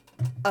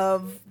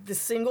 of the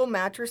single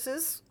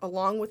mattresses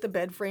along with the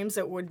bed frames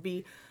that would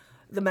be.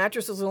 The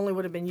mattresses only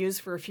would have been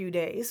used for a few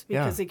days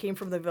because they came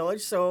from the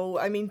village. So,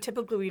 I mean,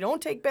 typically we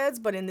don't take beds,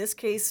 but in this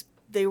case,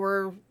 they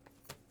were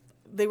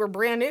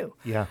brand new.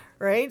 Yeah.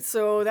 Right?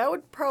 So that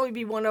would probably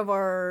be one of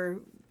our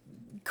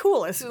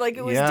coolest. Like,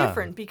 it was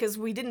different because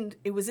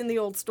it was in the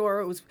old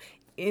store. It was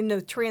in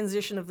the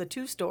transition of the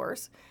two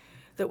stores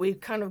that we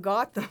kind of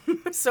got them.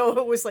 So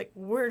it was like,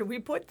 where do we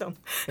put them?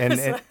 And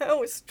it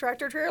was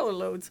tractor trailer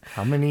loads.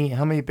 How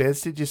many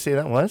beds did you say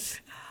that was?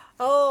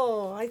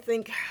 Oh, I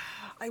think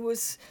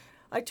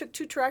I took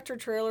 2 tractor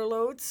trailer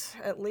loads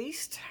at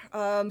least.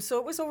 So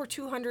it was over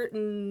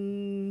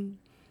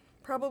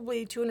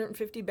probably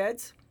 250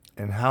 beds.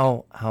 And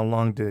how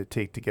long did it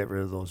take to get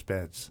rid of those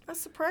beds?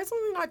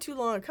 Surprisingly not too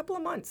long, a couple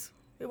of months.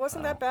 It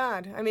wasn't that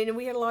bad. I mean,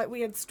 we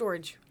had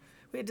storage.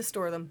 We had to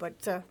store them,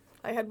 but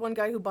I had one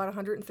guy who bought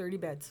 130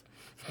 beds.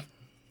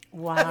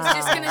 Wow. I was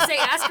just going to say,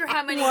 ask her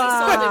how many we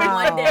sold in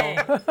one day.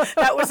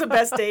 That was the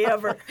best day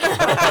ever.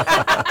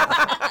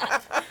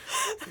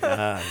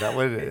 That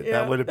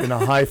would have been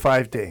a high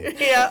 5 day.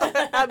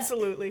 Yeah,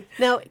 absolutely.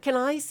 Now, can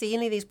I see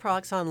any of these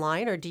products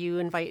online, or do you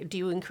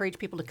encourage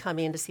people to come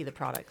in to see the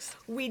products?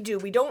 We do.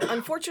 We don't.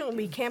 Unfortunately,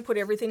 we can't put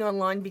everything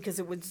online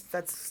because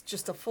that's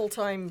just a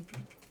full-time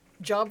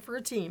job for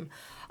a team.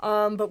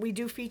 But we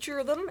do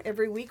feature them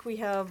every week. We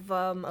have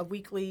a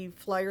weekly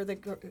flyer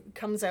that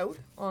comes out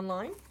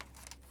online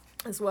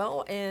as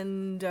well,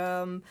 and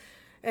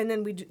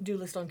then we do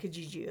list on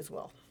Kijiji as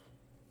well.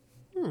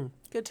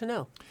 Good to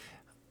know.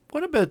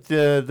 What about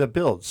the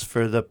builds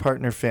for the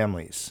partner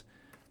families?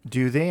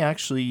 Do they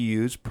actually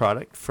use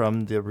product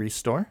from the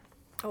Restore?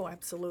 Oh,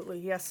 absolutely.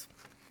 Yes,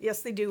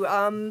 they do.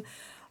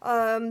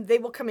 They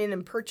will come in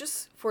and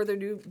purchase for their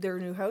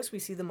new house. We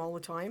see them all the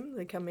time.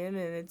 They come in,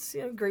 and it's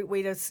a great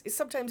way to.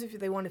 Sometimes if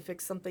they want to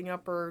fix something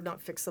up, or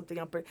not fix something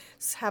up, but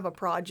have a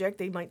project,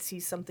 they might see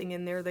something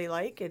in there they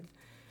like, and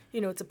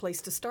it's a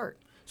place to start.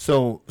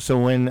 So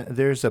when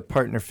there's a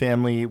partner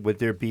family, would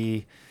it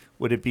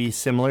be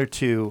similar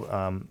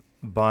to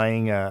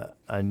buying a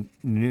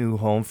new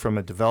home from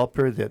a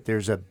developer, that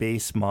there's a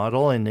base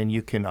model and then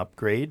you can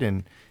upgrade,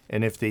 and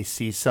if they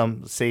see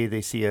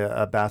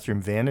a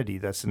bathroom vanity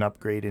that's an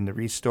upgrade in the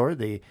Restore,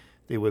 they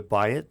would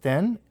buy it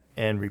then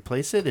and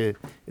replace it?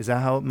 Is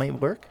that how it might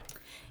work?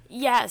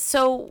 Yeah,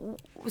 so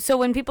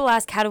when people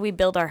ask how do we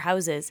build our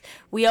houses,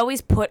 we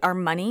always put our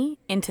money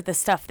into the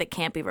stuff that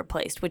can't be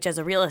replaced, which as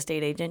a real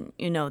estate agent,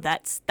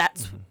 that's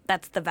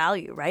the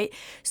value, right?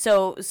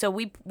 So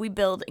we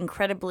build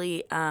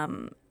incredibly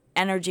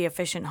energy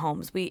efficient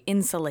homes. We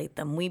insulate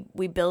them.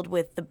 We build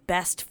with the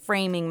best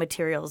framing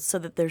materials so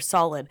that they're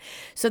solid.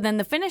 So then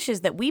the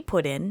finishes that we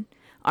put in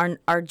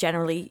are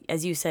generally,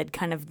 as you said,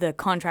 kind of the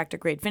contractor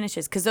grade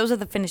finishes, because those are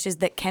the finishes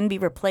that can be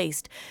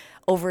replaced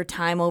over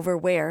time, over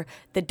wear,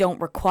 that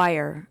don't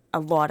require a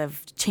lot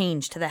of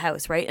change to the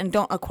house, right? And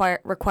don't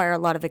require a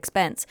lot of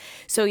expense.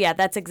 So yeah,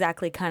 that's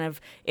exactly kind of,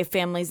 if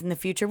families in the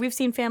future, we've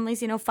seen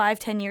families,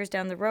 5-10 years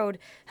down the road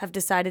have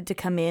decided to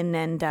come in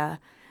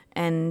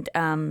and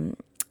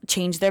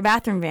change their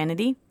bathroom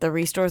vanity. The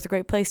Restore is a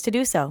great place to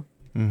do so.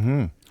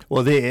 Mm-hmm.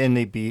 Well,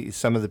 they'd be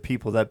some of the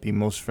people that be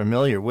most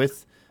familiar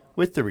with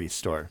the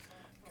Restore,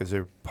 because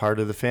they're part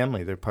of the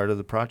family. They're part of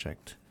the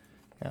project.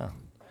 Yeah.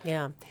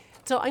 Yeah.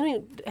 So I'm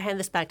going to hand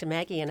this back to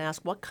Maggie and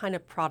ask what kind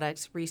of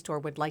products Restore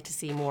would like to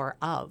see more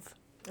of.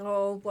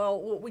 Oh,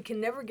 well, we can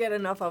never get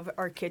enough of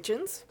our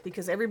kitchens,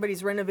 because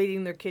everybody's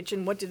renovating their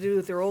kitchen, what to do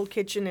with their old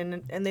kitchen,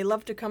 and they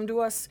love to come to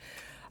us,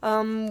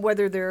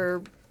 whether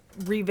they're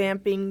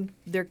revamping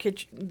their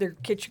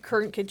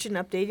current kitchen,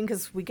 updating,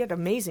 because we get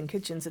amazing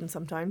kitchens in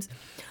sometimes.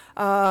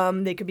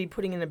 They could be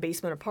putting in a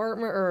basement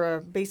apartment or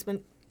a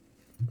basement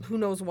who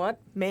knows what,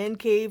 man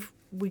cave.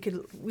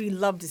 We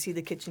love to see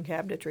the kitchen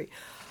cabinetry.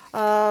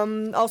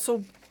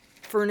 Also,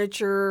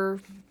 furniture,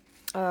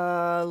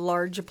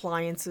 large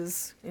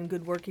appliances in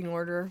good working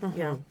order.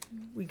 Yeah,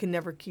 we can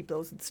never keep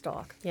those in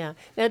stock. Yeah.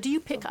 Now, do you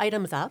pick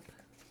items up?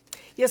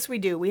 Yes, we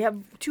do. We have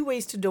 2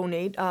 ways to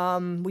donate.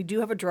 We do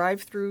have a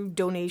drive-through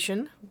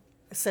donation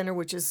center,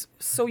 which is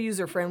so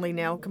user-friendly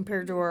now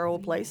compared to our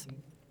old place.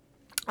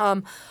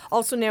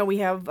 Also, now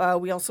we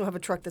also have a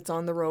truck that's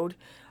on the road.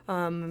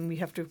 You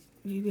have to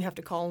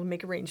call and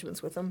make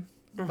arrangements with them.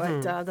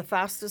 But the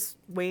fastest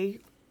way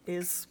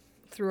is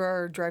through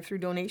our drive-through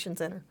donation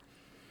center.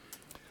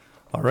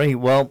 All right.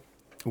 Well,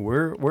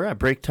 we're at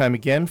break time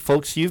again.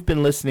 Folks, you've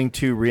been listening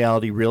to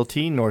Reality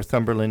Realty,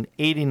 Northumberland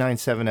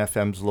 89.7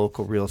 FM's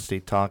local real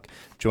estate talk.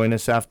 Join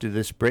us after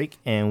this break,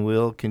 and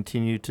we'll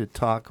continue to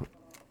talk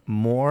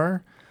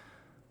more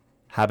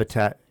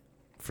Habitat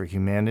for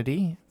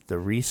Humanity, the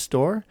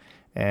Restore,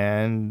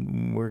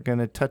 and we're going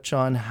to touch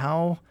on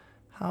how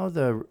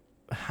the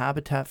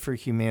Habitat for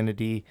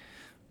Humanity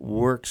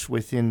works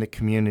within the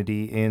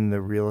community in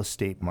the real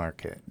estate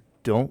market.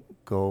 Don't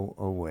go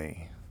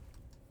away.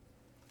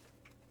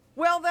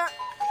 Well, that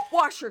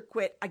washer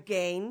quit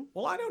again.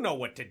 Well, I don't know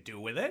what to do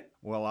with it.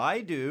 Well, I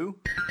do.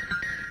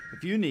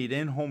 If you need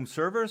in-home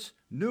service,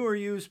 new or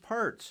used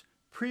parts,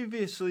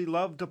 previously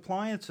loved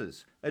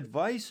appliances,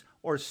 advice,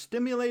 or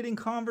stimulating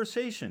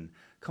conversation,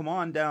 come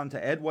on down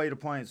to Ed White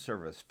Appliance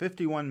Service,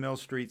 51 Mill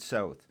Street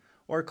South,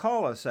 or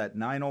call us at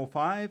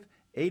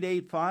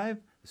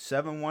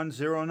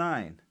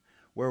 905-885-7109,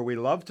 where we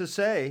love to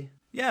say,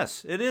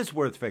 yes, it is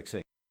worth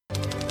fixing.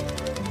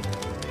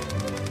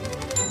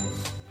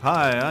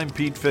 Hi, I'm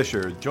Pete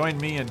Fisher. Join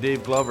me and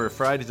Dave Glover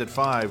Fridays at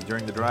 5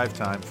 during the drive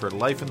time for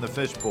Life in the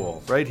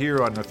Fishbowl, right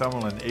here on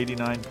Northumberland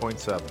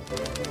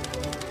 89.7.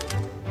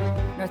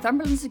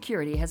 Northumberland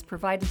Security has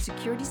provided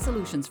security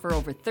solutions for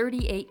over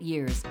 38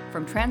 years.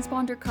 From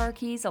transponder car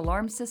keys,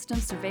 alarm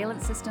systems,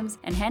 surveillance systems,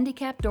 and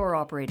handicap door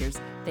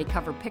operators, they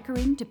cover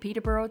Pickering to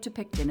Peterborough to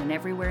Picton and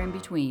everywhere in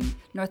between.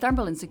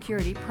 Northumberland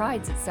Security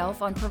prides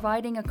itself on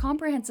providing a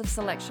comprehensive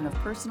selection of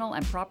personal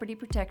and property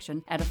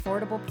protection at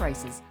affordable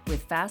prices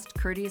with fast,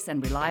 courteous,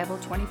 and reliable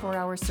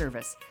 24-hour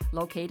service.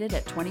 Located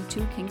at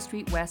 22 King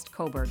Street West,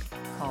 Coburg.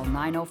 Call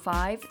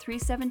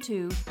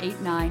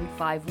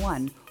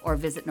 905-372-8951 or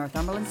visit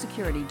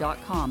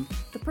northumberlandsecurity.com,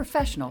 the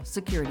professional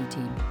security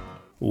team.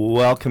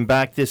 Welcome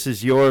back. This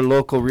is your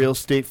local real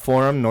estate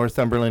forum,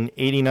 Northumberland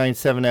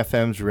 89.7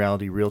 FM's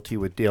Reality Realty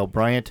with Dale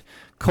Bryant,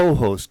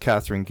 co-host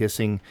Catherine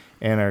Gissing,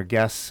 and our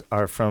guests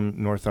are from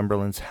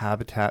Northumberland's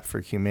Habitat for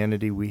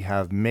Humanity. We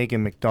have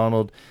Megan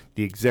McDonald,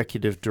 the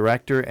executive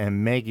director,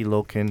 and Maggie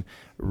Loken,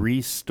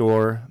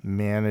 Restore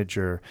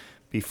manager.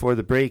 Before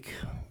the break,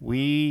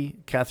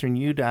 Catherine,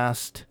 you'd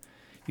asked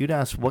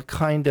what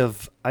kind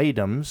of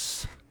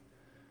items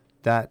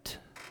that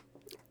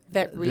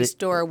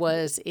Restore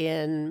was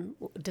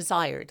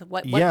desired.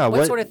 What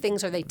sort of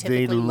things are they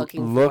typically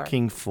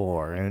looking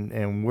for?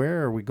 And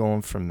where are we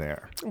going from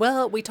there?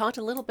 Well, we talked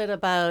a little bit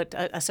about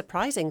a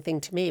surprising thing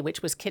to me,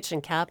 which was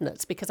kitchen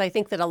cabinets, because I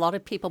think that a lot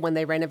of people, when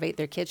they renovate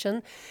their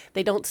kitchen,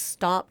 they don't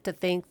stop to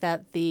think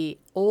that the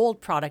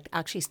old product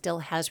actually still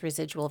has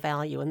residual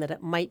value and that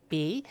it might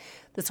be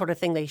the sort of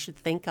thing they should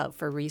think of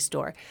for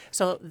Restore.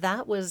 So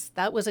that was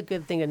a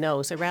good thing to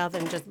know. So rather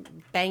than just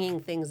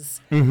banging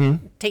things,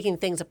 taking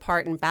things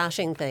apart and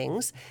bashing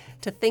things,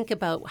 to think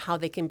about how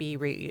they can be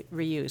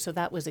reused. So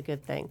that was a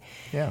good thing.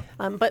 Yeah.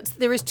 But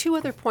there was 2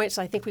 other points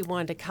I think we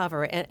wanted to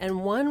cover.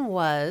 And one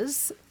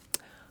was,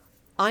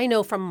 I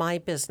know from my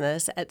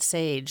business at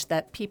Sage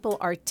that people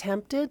are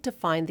tempted to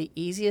find the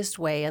easiest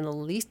way and the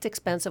least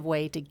expensive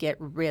way to get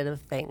rid of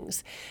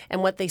things.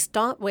 And what they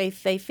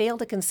fail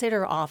to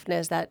consider often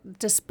is that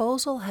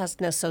disposal has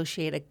an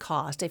associated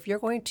cost. If you're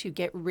going to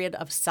get rid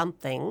of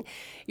something,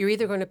 you're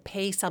either going to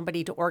pay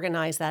somebody to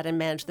organize that and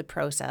manage the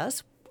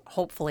process,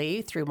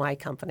 hopefully through my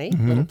company,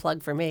 little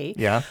plug for me.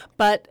 Yeah.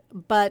 But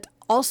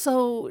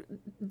also,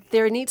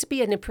 there needs to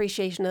be an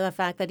appreciation of the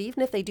fact that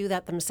even if they do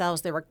that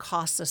themselves, there are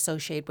costs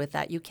associated with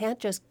that. You can't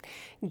just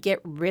get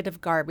rid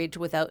of garbage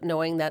without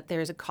knowing that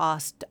there's a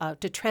cost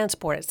to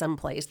transport it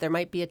someplace. There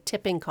might be a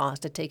tipping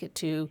cost to take it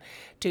to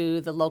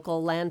the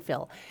local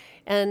landfill.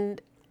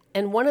 And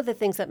one of the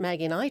things that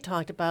Maggie and I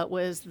talked about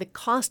was the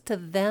cost to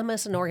them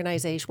as an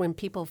organization when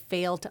people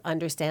fail to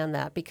understand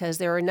that, because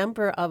there are a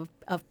number of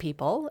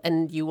people,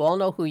 and you all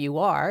know who you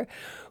are,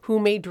 who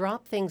may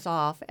drop things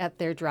off at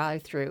their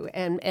drive-through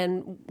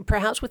and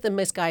perhaps with the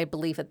misguided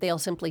belief that they'll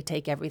simply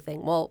take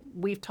everything. Well,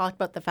 we've talked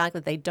about the fact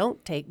that they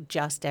don't take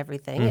just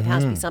everything. It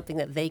has to be something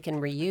that they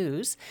can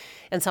reuse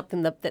and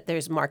something that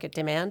there's market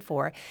demand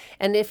for.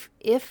 And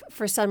if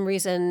for some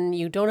reason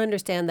you don't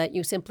understand that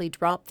you simply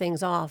drop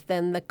things off,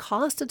 then the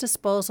cost of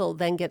disposal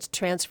then gets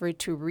transferred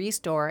to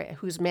Restore,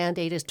 whose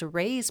mandate is to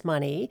raise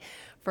money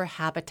for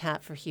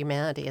Habitat for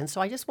Humanity. And so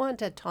I just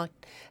wanted to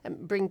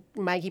bring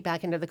Maggie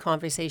back into the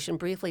conversation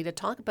briefly to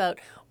talk about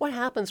what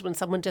happens when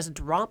someone just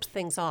drops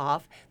things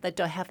off that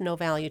have no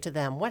value to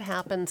them. What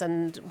happens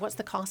and what's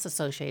the cost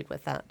associated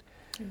with that?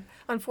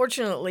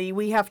 Unfortunately,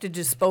 we have to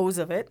dispose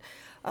of it.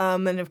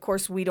 And of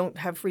course, we don't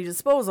have free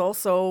disposal,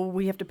 so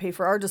we have to pay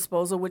for our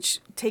disposal, which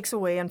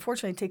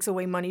unfortunately takes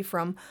away money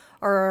from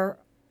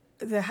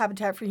the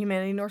Habitat for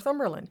Humanity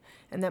Northumberland.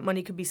 And that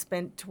money could be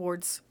spent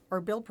towards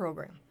our build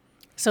program.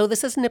 So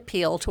this is an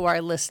appeal to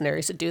our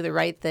listeners to do the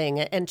right thing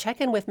and check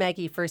in with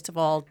Maggie, first of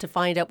all, to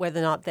find out whether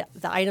or not the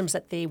items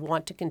that they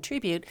want to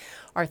contribute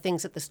are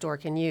things that the store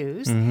can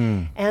use.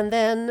 Mm-hmm. And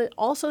then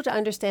also to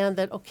understand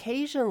that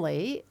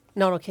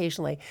not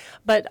occasionally,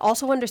 but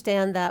also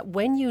understand that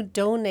when you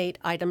donate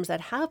items that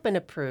have been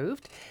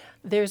approved,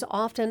 there's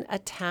often a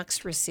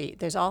tax receipt.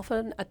 There's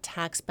often a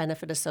tax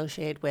benefit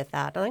associated with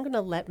that. And I'm going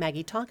to let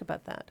Maggie talk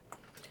about that.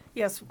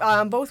 Yes,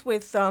 both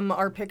with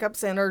our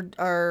pickups and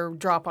our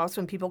drop-offs.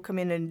 When people come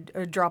in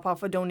and drop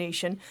off a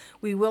donation,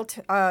 we will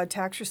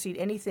tax receipt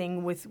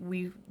anything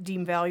we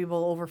deem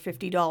valuable over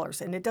 $50.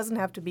 And it doesn't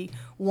have to be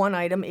one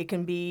item. It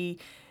can be,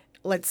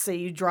 let's say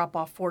you drop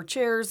off 4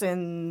 chairs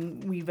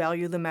and we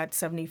value them at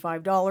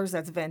 $75.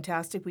 That's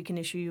fantastic. We can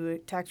issue you a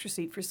tax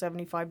receipt for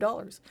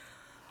 $75.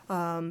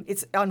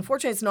 It's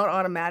unfortunate it's not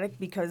automatic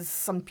because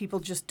some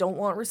people just don't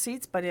want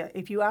receipts. But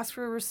if you ask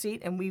for a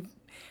receipt and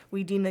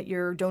we deem that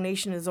your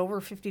donation is over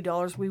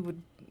 $50, we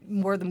would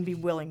more than be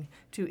willing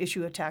to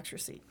issue a tax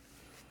receipt.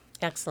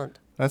 Excellent.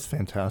 That's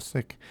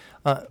fantastic.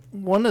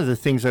 One of the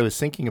things I was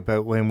thinking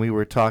about when we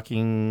were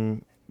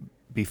talking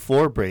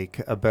before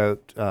break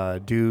about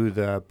do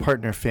the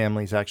partner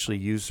families actually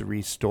use the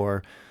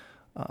Restore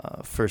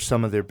for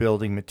some of their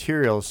building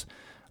materials,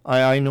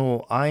 I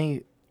know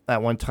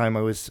at one time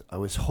I was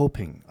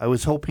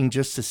hoping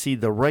just to see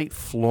the right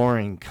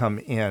flooring come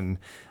in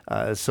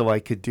so I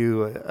could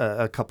do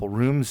a couple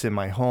rooms in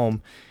my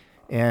home,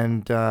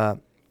 and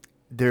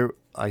there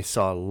I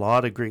saw a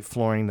lot of great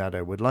flooring that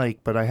I would like,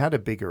 but I had a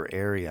bigger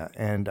area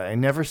and I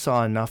never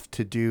saw enough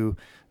to do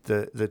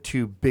the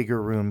 2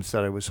 bigger rooms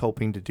that I was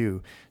hoping to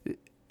do.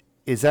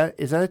 Is that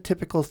a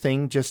typical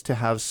thing, just to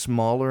have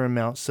smaller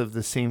amounts of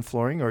the same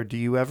flooring, or do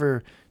you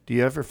ever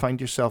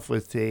find yourself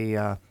with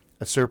a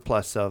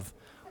surplus of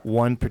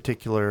one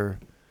particular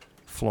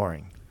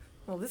flooring?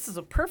 Well, this is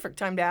a perfect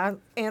time to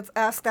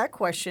ask that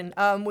question.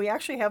 We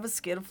actually have a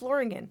skid of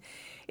flooring in.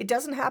 It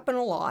doesn't happen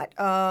a lot.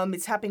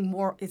 It's happening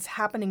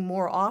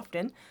more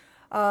often,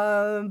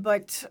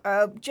 but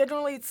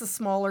generally it's a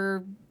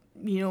smaller.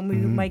 We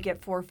might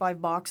get 4 or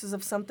 5 boxes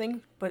of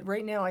something. But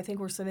right now, I think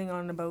we're sitting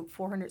on about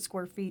 400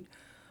 square feet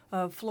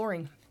of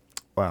flooring.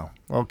 Wow.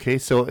 Okay.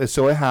 So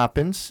it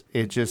happens.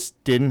 It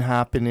just didn't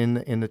happen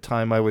in the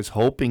time I was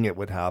hoping it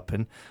would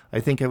happen. I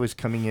think I was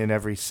coming in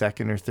every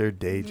second or third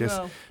day,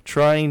 just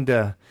trying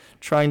to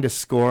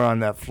score on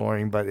that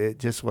flooring, but it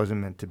just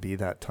wasn't meant to be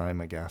that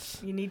time, I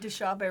guess. You need to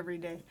shop every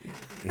day.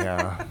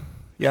 Yeah.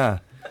 Yeah.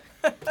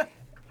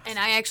 And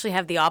I actually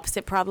have the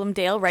opposite problem,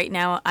 Dale. Right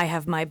now, I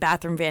have my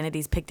bathroom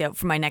vanities picked out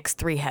for my next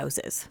 3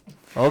 houses.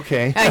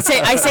 Okay. I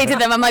say to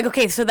them, I'm like,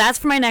 okay, so that's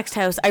for my next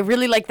house. I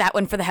really like that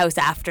one for the house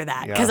after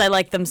that because I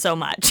like them so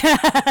much.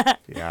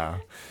 Yeah.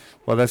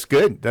 Well, that's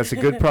good. That's a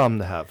good problem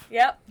to have.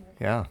 Yep.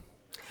 Yeah.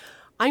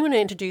 I'm going to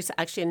introduce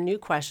actually a new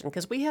question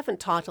because we haven't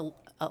talked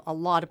a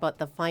lot about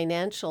the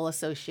financial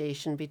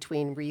association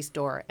between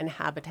Restore and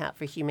Habitat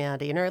for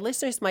Humanity. And our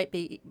listeners might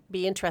be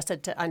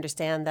interested to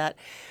understand that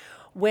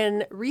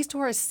when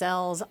Restore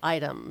sells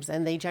items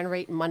and they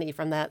generate money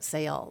from that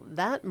sale,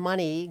 that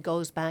money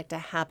goes back to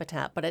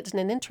Habitat, but it's in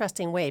an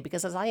interesting way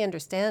because as I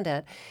understand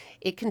it,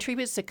 it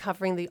contributes to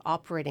covering the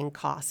operating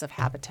costs of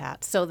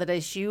Habitat so that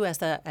as you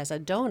as a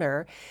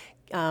donor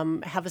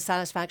have the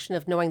satisfaction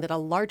of knowing that a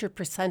larger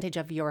percentage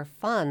of your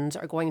funds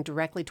are going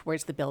directly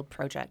towards the build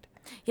project.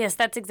 Yes,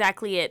 that's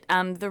exactly it.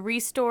 The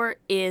Restore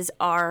is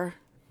our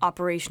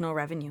operational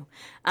revenue.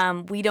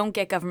 We don't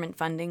get government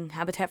funding.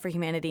 Habitat for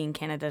Humanity in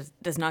Canada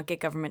does not get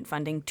government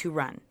funding to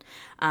run.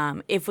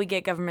 If we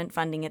get government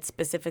funding, it's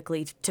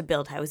specifically to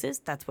build houses.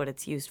 That's what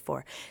it's used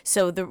for.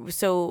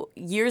 So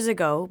years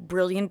ago,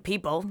 brilliant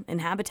people in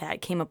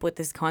Habitat came up with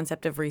this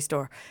concept of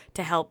Restore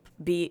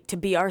to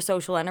be our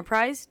social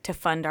enterprise to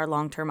fund our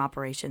long-term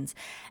operations.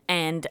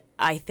 And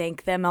I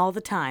thank them all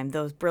the time,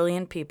 those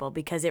brilliant people,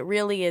 because it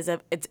really is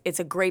it's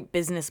a great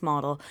business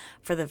model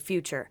for the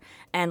future.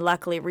 And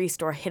luckily,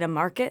 Restore hit a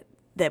market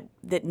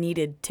that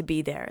needed to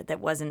be there, that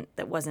wasn't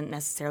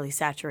necessarily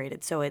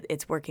saturated. So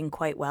it's working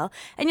quite well.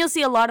 And you'll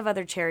see a lot of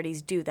other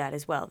charities do that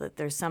as well, that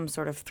there's some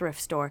sort of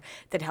thrift store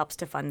that helps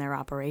to fund their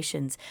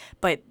operations.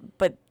 But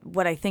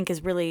what I think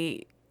is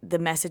really the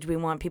message we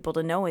want people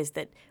to know is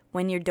that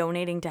when you're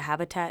donating to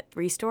Habitat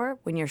Restore,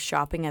 when you're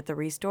shopping at the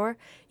Restore,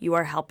 you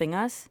are helping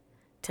us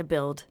to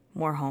build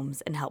more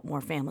homes and help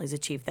more families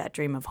achieve that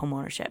dream of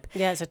homeownership.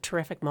 Yeah, it's a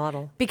terrific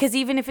model. Because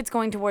even if it's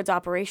going towards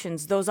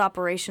operations, those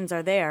operations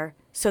are there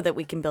so that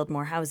we can build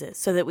more houses,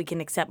 so that we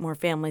can accept more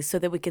families, so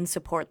that we can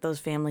support those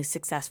families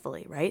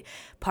successfully, right?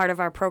 Part of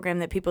our program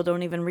that people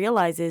don't even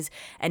realize is,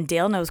 and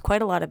Dale knows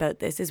quite a lot about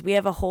this, is we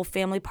have a whole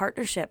family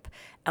partnership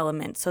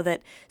element so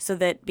that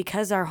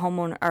because our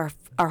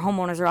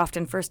homeowners are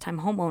often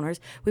first-time homeowners,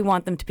 we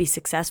want them to be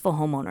successful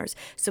homeowners.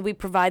 So we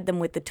provide them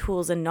with the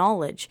tools and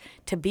knowledge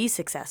to be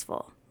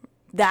successful.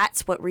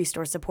 that's what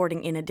Restore's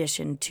supporting in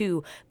addition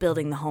to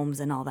building the homes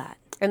and all that.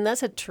 And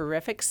that's a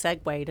terrific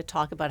segue to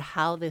talk about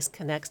how this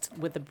connects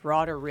with the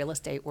broader real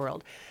estate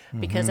world.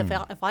 Because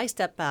if I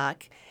step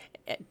back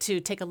to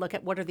take a look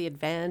at what are the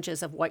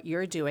advantages of what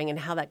you're doing and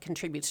how that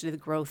contributes to the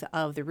growth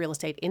of the real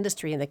estate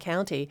industry in the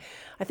county,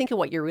 I think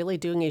what you're really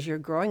doing is you're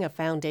growing a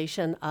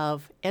foundation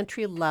of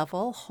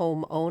entry-level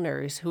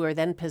homeowners who are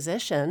then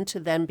positioned to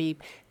then be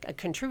a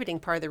contributing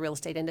part of the real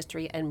estate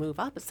industry and move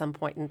up at some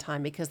point in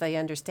time because they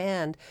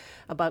understand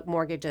about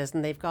mortgages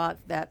and they've got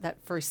that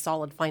first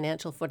solid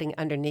financial footing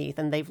underneath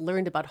and they've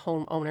learned about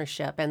home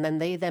ownership and then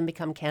they then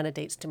become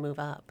candidates to move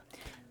up.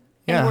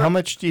 Yeah, how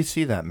much do you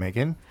see that,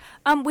 Megan?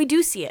 We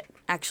do see it,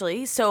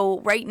 actually. So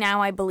right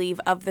now, I believe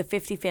of the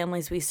 50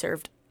 families we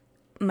served,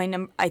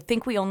 I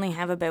think we only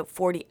have about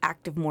 40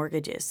 active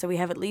mortgages. So we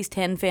have at least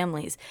 10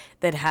 families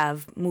that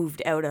have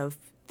moved out of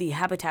the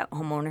Habitat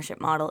home ownership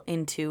model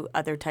into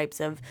other types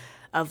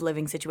of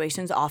living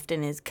situations,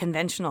 often is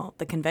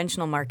the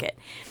conventional market.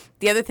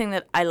 The other thing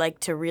that I like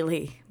to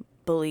really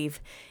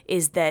believe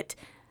is that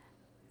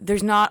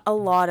there's not a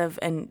lot of,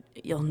 and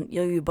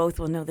you both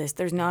will know this,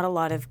 there's not a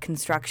lot of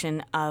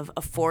construction of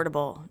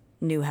affordable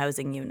new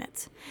housing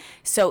units.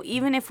 So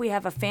even if we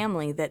have a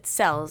family that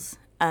sells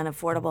an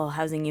affordable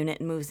housing unit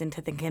and moves into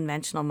the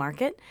conventional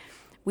market,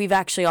 we've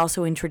actually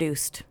also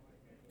introduced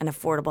an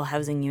affordable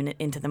housing unit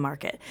into the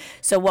market.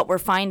 So what we're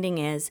finding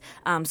is,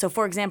 so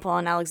for example,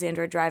 on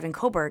Alexandra Drive in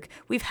Cobourg,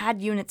 we've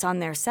had units on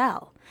there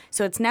sell.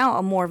 So it's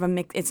now more of a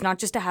mix. It's not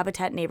just a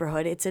Habitat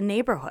neighborhood; it's a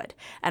neighborhood,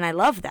 and I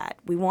love that.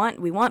 We want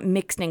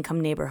mixed income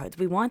neighborhoods.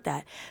 We want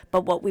that.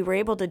 But what we were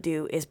able to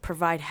do is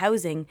provide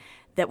housing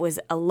that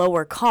was a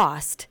lower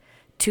cost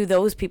to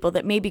those people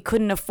that maybe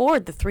couldn't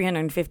afford the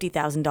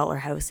 $350,000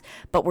 house,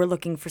 but were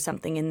looking for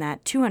something in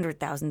that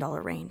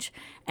 $200,000 range.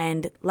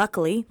 And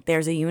luckily,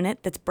 there's a unit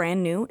that's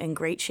brand new in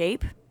great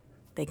shape.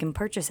 They can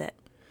purchase it.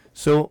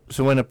 So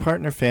when a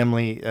partner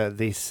family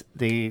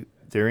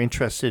they're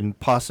interested in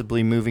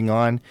possibly moving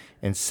on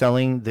and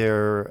selling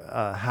their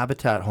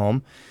Habitat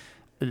home,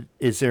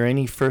 is there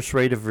any first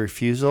right of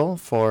refusal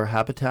for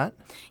Habitat?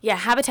 Yeah,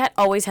 Habitat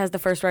always has the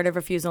first right of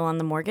refusal on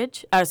the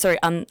mortgage.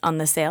 On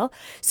the sale.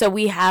 So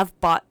we have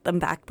bought them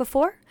back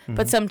before,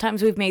 but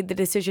sometimes we've made the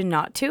decision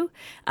not to,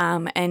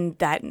 and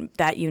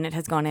that unit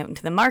has gone out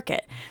into the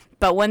market.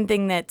 But one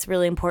thing that's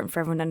really important for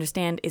everyone to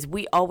understand is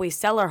we always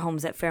sell our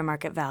homes at fair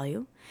market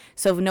value.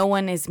 So no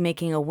one is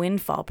making a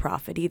windfall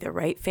profit either,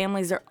 right?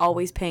 Families are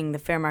always paying the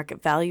fair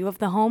market value of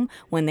the home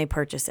when they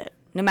purchase it,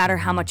 no matter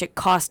how much it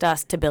cost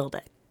us to build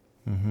it.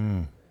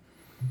 Mm-hmm.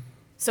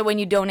 So when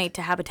you donate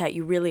to Habitat,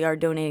 you really are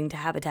donating to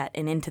Habitat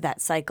and into that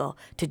cycle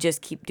to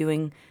just keep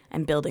doing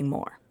and building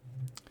more.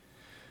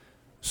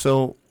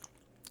 So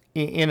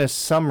in a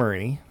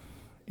summary,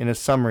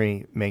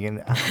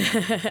 Megan,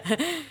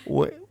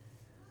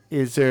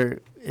 is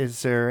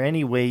there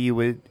any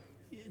way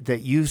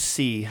that you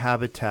see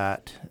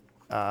Habitat?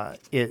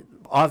 It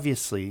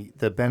obviously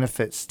the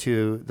benefits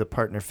to the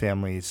partner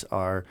families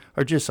are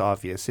just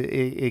obvious.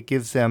 It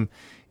gives them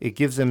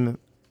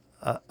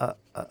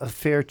a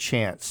fair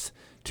chance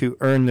to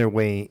earn their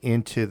way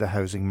into the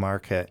housing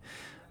market.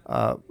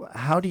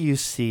 How do you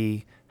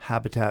see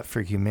Habitat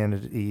for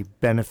Humanity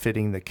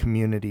benefiting the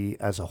community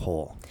as a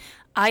whole?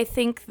 I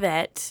think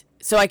that,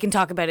 so I can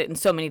talk about it in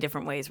so many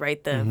different ways,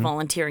 right? The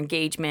volunteer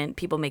engagement,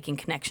 people making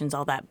connections,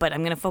 all that. But I'm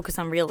going to focus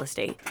on real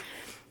estate.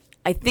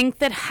 I think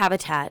that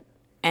Habitat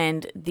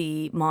and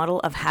the model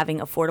of having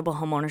affordable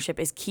home ownership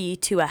is key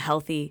to a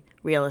healthy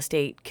real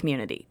estate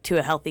community, to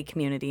a healthy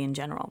community in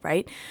general,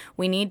 right?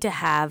 We need to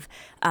have,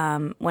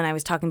 when I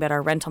was talking about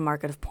our rental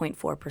market of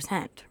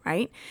 0.4%,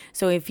 right?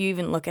 So if you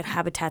even look at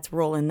Habitat's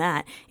role in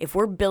that, if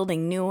we're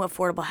building new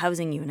affordable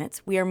housing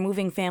units, we are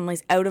moving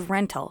families out of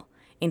rental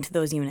into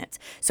those units.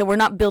 So we're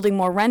not building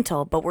more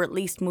rental, but we're at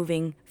least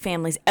moving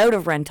families out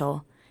of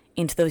rental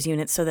into those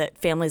units so that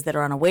families that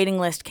are on a waiting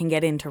list can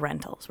get into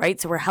rentals,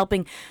 right? So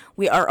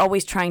we are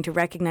always trying to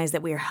recognize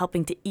that we are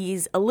helping to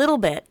ease a little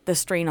bit the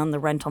strain on the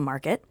rental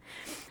market,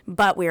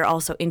 but we are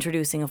also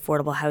introducing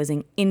affordable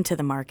housing into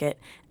the market,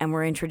 and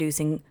we're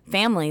introducing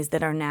families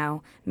that are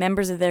now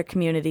members of their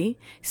community,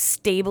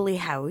 stably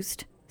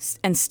housed,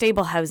 and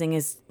stable housing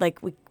is like,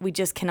 we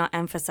just cannot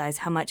emphasize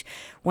how much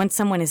once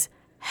someone is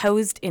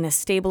housed in a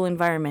stable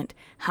environment,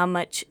 how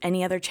much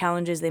any other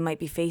challenges they might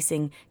be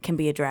facing can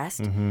be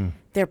addressed.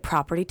 They're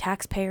property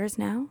taxpayers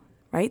now,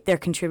 right? They're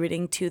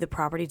contributing to the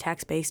property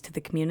tax base to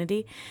the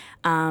community.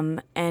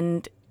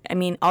 And I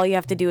mean, all you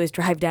have to do is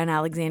drive down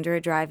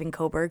Alexandra Drive in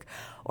Cobourg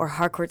or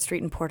Harcourt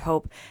Street in Port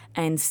Hope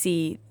and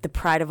see the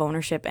pride of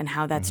ownership and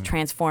how that's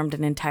transformed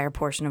an entire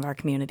portion of our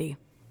community.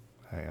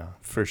 Yeah,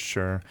 for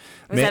sure.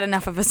 Was that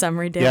enough of a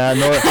summary, Dave? Yeah,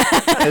 no,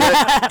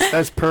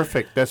 that's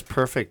perfect. That's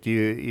perfect.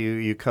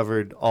 You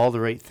covered all the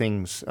right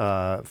things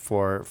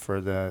for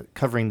the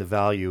covering the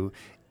value,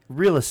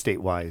 real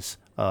estate wise,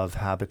 of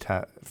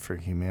Habitat for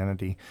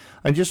Humanity.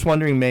 I'm just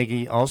wondering,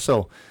 Maggie,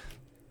 also,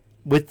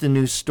 with the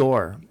new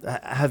store,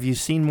 have you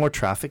seen more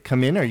traffic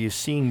come in? Are you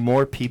seeing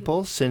more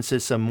people since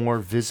it's a more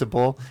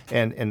visible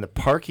and the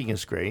parking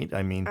is great?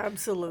 I mean,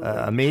 absolutely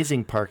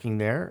amazing parking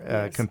there.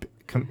 Yes.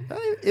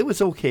 It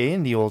was okay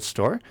in the old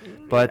store,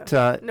 but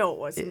no, it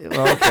wasn't.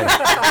 Okay.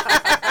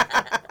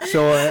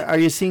 So, are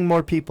you seeing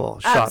more people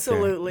shop there?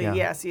 Absolutely,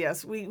 Yeah.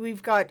 yes.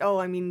 We've got. Oh,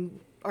 I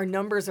mean, our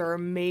numbers are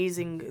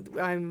amazing.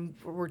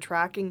 We're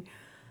tracking.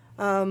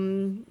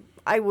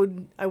 I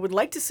would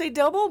like to say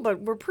double,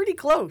 but we're pretty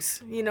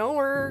close.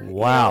 We're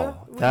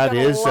wow. We've That got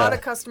is a lot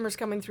of customers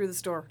coming through the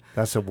store.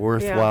 That's a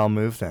worthwhile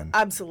move then.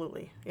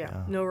 Absolutely,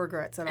 yeah. No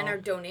regrets at all. And our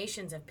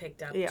donations have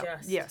picked up. Yeah.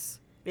 Yes.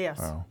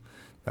 Wow,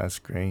 that's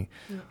great.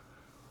 Yeah.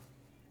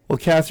 Well,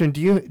 Catherine, do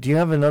you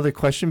have another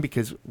question,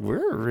 because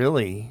we're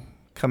really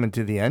coming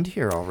to the end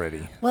here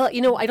already? Well,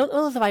 I don't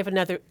know if I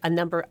have a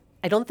number.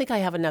 I don't think I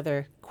have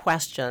another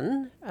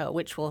question,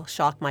 which will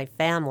shock my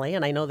family,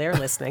 and I know they're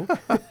listening.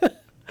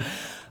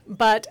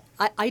 But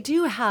I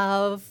do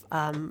have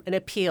an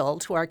appeal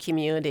to our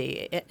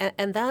community,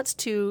 and that's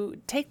to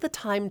take the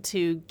time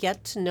to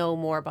get to know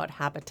more about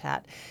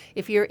Habitat.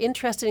 If you're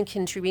interested in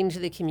contributing to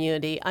the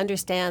community,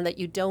 understand that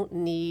you don't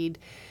need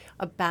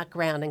a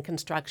background in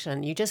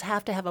construction. You just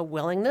have to have a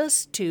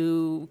willingness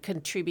to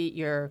contribute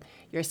your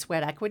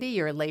sweat equity,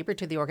 your labor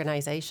to the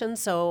organization.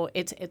 So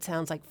it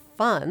sounds like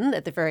fun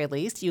at the very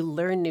least. You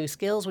learn new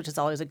skills, which is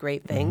always a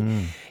great thing.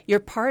 Mm-hmm. You're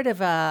part of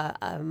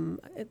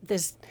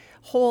this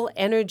whole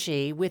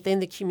energy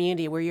within the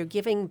community where you're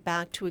giving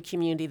back to a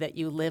community that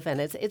you live in.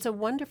 It's a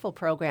wonderful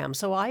program.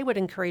 So I would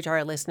encourage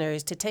our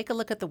listeners to take a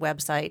look at the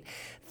website,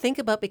 think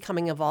about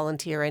becoming a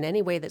volunteer in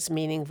any way that's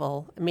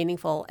meaningful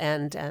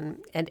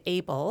and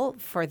able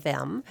for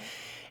them.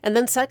 And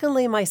then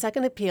secondly, my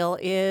second appeal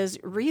is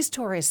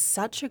Restore is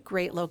such a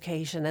great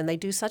location, and they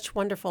do such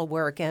wonderful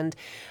work. And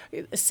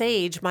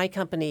Sage, my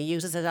company,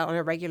 uses it on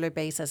a regular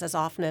basis as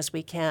often as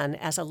we can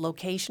as a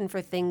location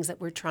for things that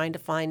we're trying to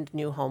find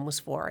new homes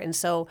for. And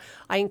so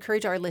I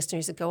encourage our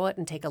listeners to go out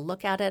and take a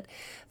look at it.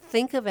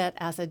 Think of it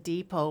as a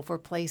depot for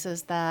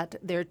places that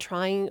they're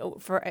trying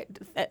for.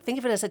 Think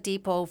of it as a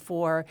depot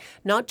for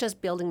not just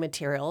building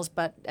materials,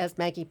 but as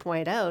Maggie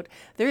pointed out,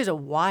 there's a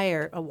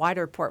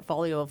wider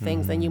portfolio of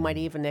things than you might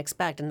even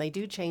expect, and they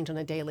do change on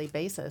a daily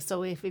basis.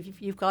 So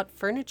if you've got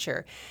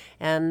furniture,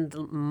 and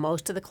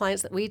most of the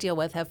clients that we deal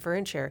with have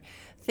furniture,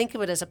 think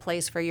of it as a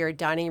place for your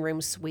dining room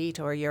suite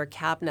or your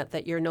cabinet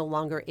that you're no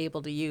longer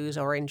able to use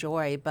or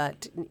enjoy,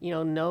 but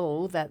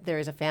know that there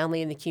is a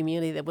family in the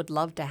community that would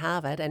love to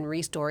have it, and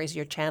Restore is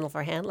your channel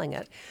for handling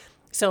it.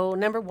 So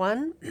number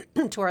one,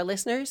 to our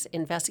listeners,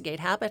 investigate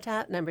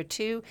Habitat. Number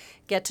two,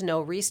 get to know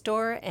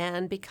Restore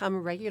and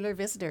become regular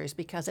visitors,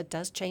 because it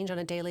does change on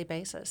a daily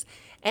basis.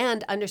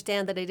 And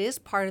understand that it is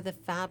part of the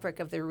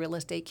fabric of the real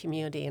estate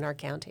community in our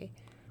county.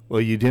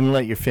 Well, you didn't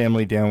let your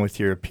family down with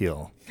your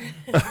appeal.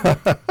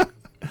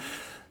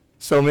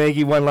 So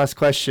Maggie, one last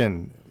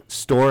question.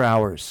 Store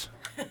hours.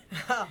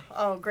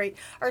 Oh, great.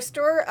 Our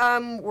store,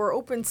 we're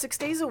open 6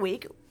 days a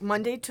week,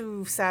 Monday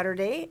to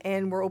Saturday,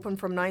 and we're open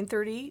from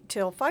 9:30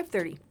 till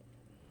 5:30.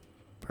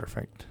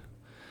 Perfect.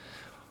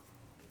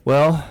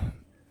 Well,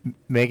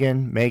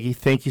 Maggie,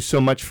 thank you so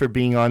much for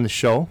being on the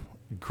show.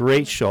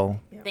 Great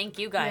show. Yeah. Thank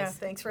you, guys. Yeah,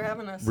 thanks for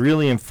having us.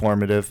 Really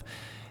informative.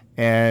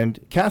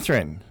 And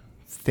Catherine,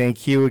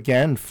 thank you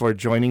again for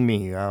joining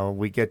me.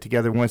 We get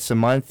together once a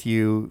month.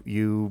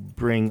 You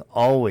bring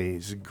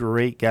always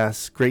great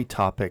guests, great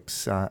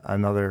topics,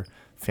 another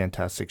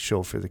fantastic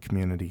show for the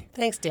community.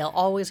 Thanks, Dale.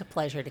 Always a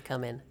pleasure to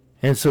come in.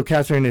 And so,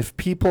 Catherine, if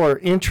people are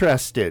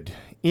interested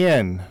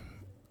in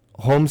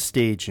home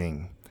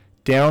staging,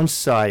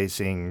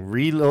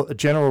 downsizing,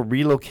 general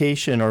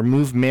relocation, or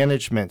move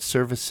management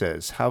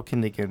services, how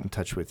can they get in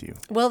touch with you?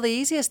 Well, the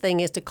easiest thing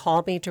is to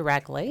call me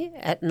directly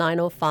at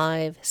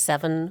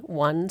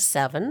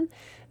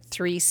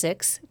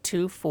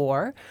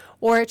 905-717-3624,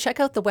 or check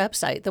out the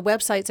website. The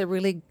website's a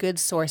really good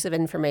source of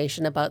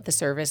information about the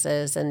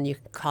services, and you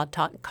can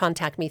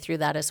contact me through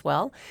that as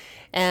well.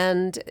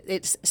 And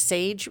it's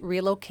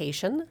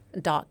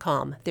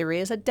sagerelocation.com. There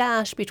is a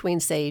dash between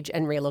Sage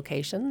and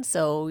relocation,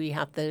 so you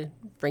have to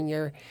bring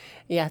you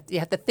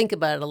have to think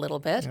about it a little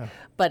bit. Yeah.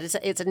 But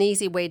it's an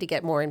easy way to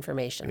get more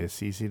information.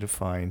 It's easy to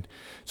find.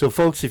 So,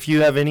 folks, if you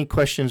have any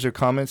questions or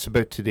comments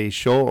about today's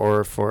show,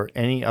 or for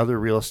any other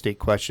real estate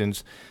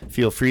questions,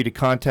 feel free to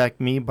contact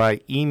me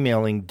by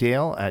emailing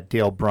Dale at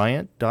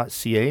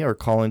dalebryant.ca, or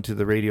call into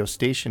the radio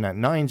station at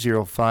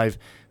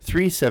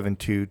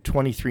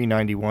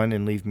 905-372-2391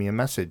 and leave me a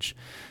message.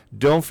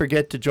 Don't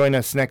forget to join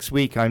us next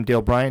week. I'm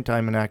Dale Bryant.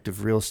 I'm an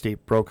active real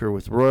estate broker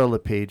with Royal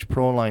LePage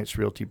Pro Alliance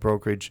Realty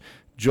Brokerage.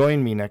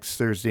 Join me next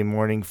Thursday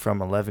morning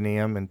from 11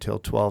 a.m. until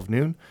 12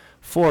 noon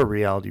for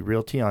Reality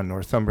Realty on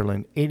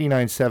Northumberland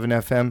 89.7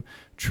 FM,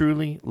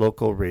 truly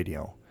local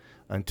radio.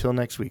 Until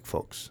next week,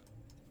 folks.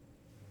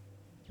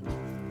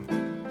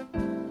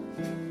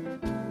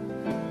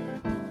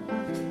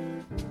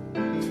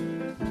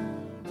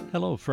 Hello,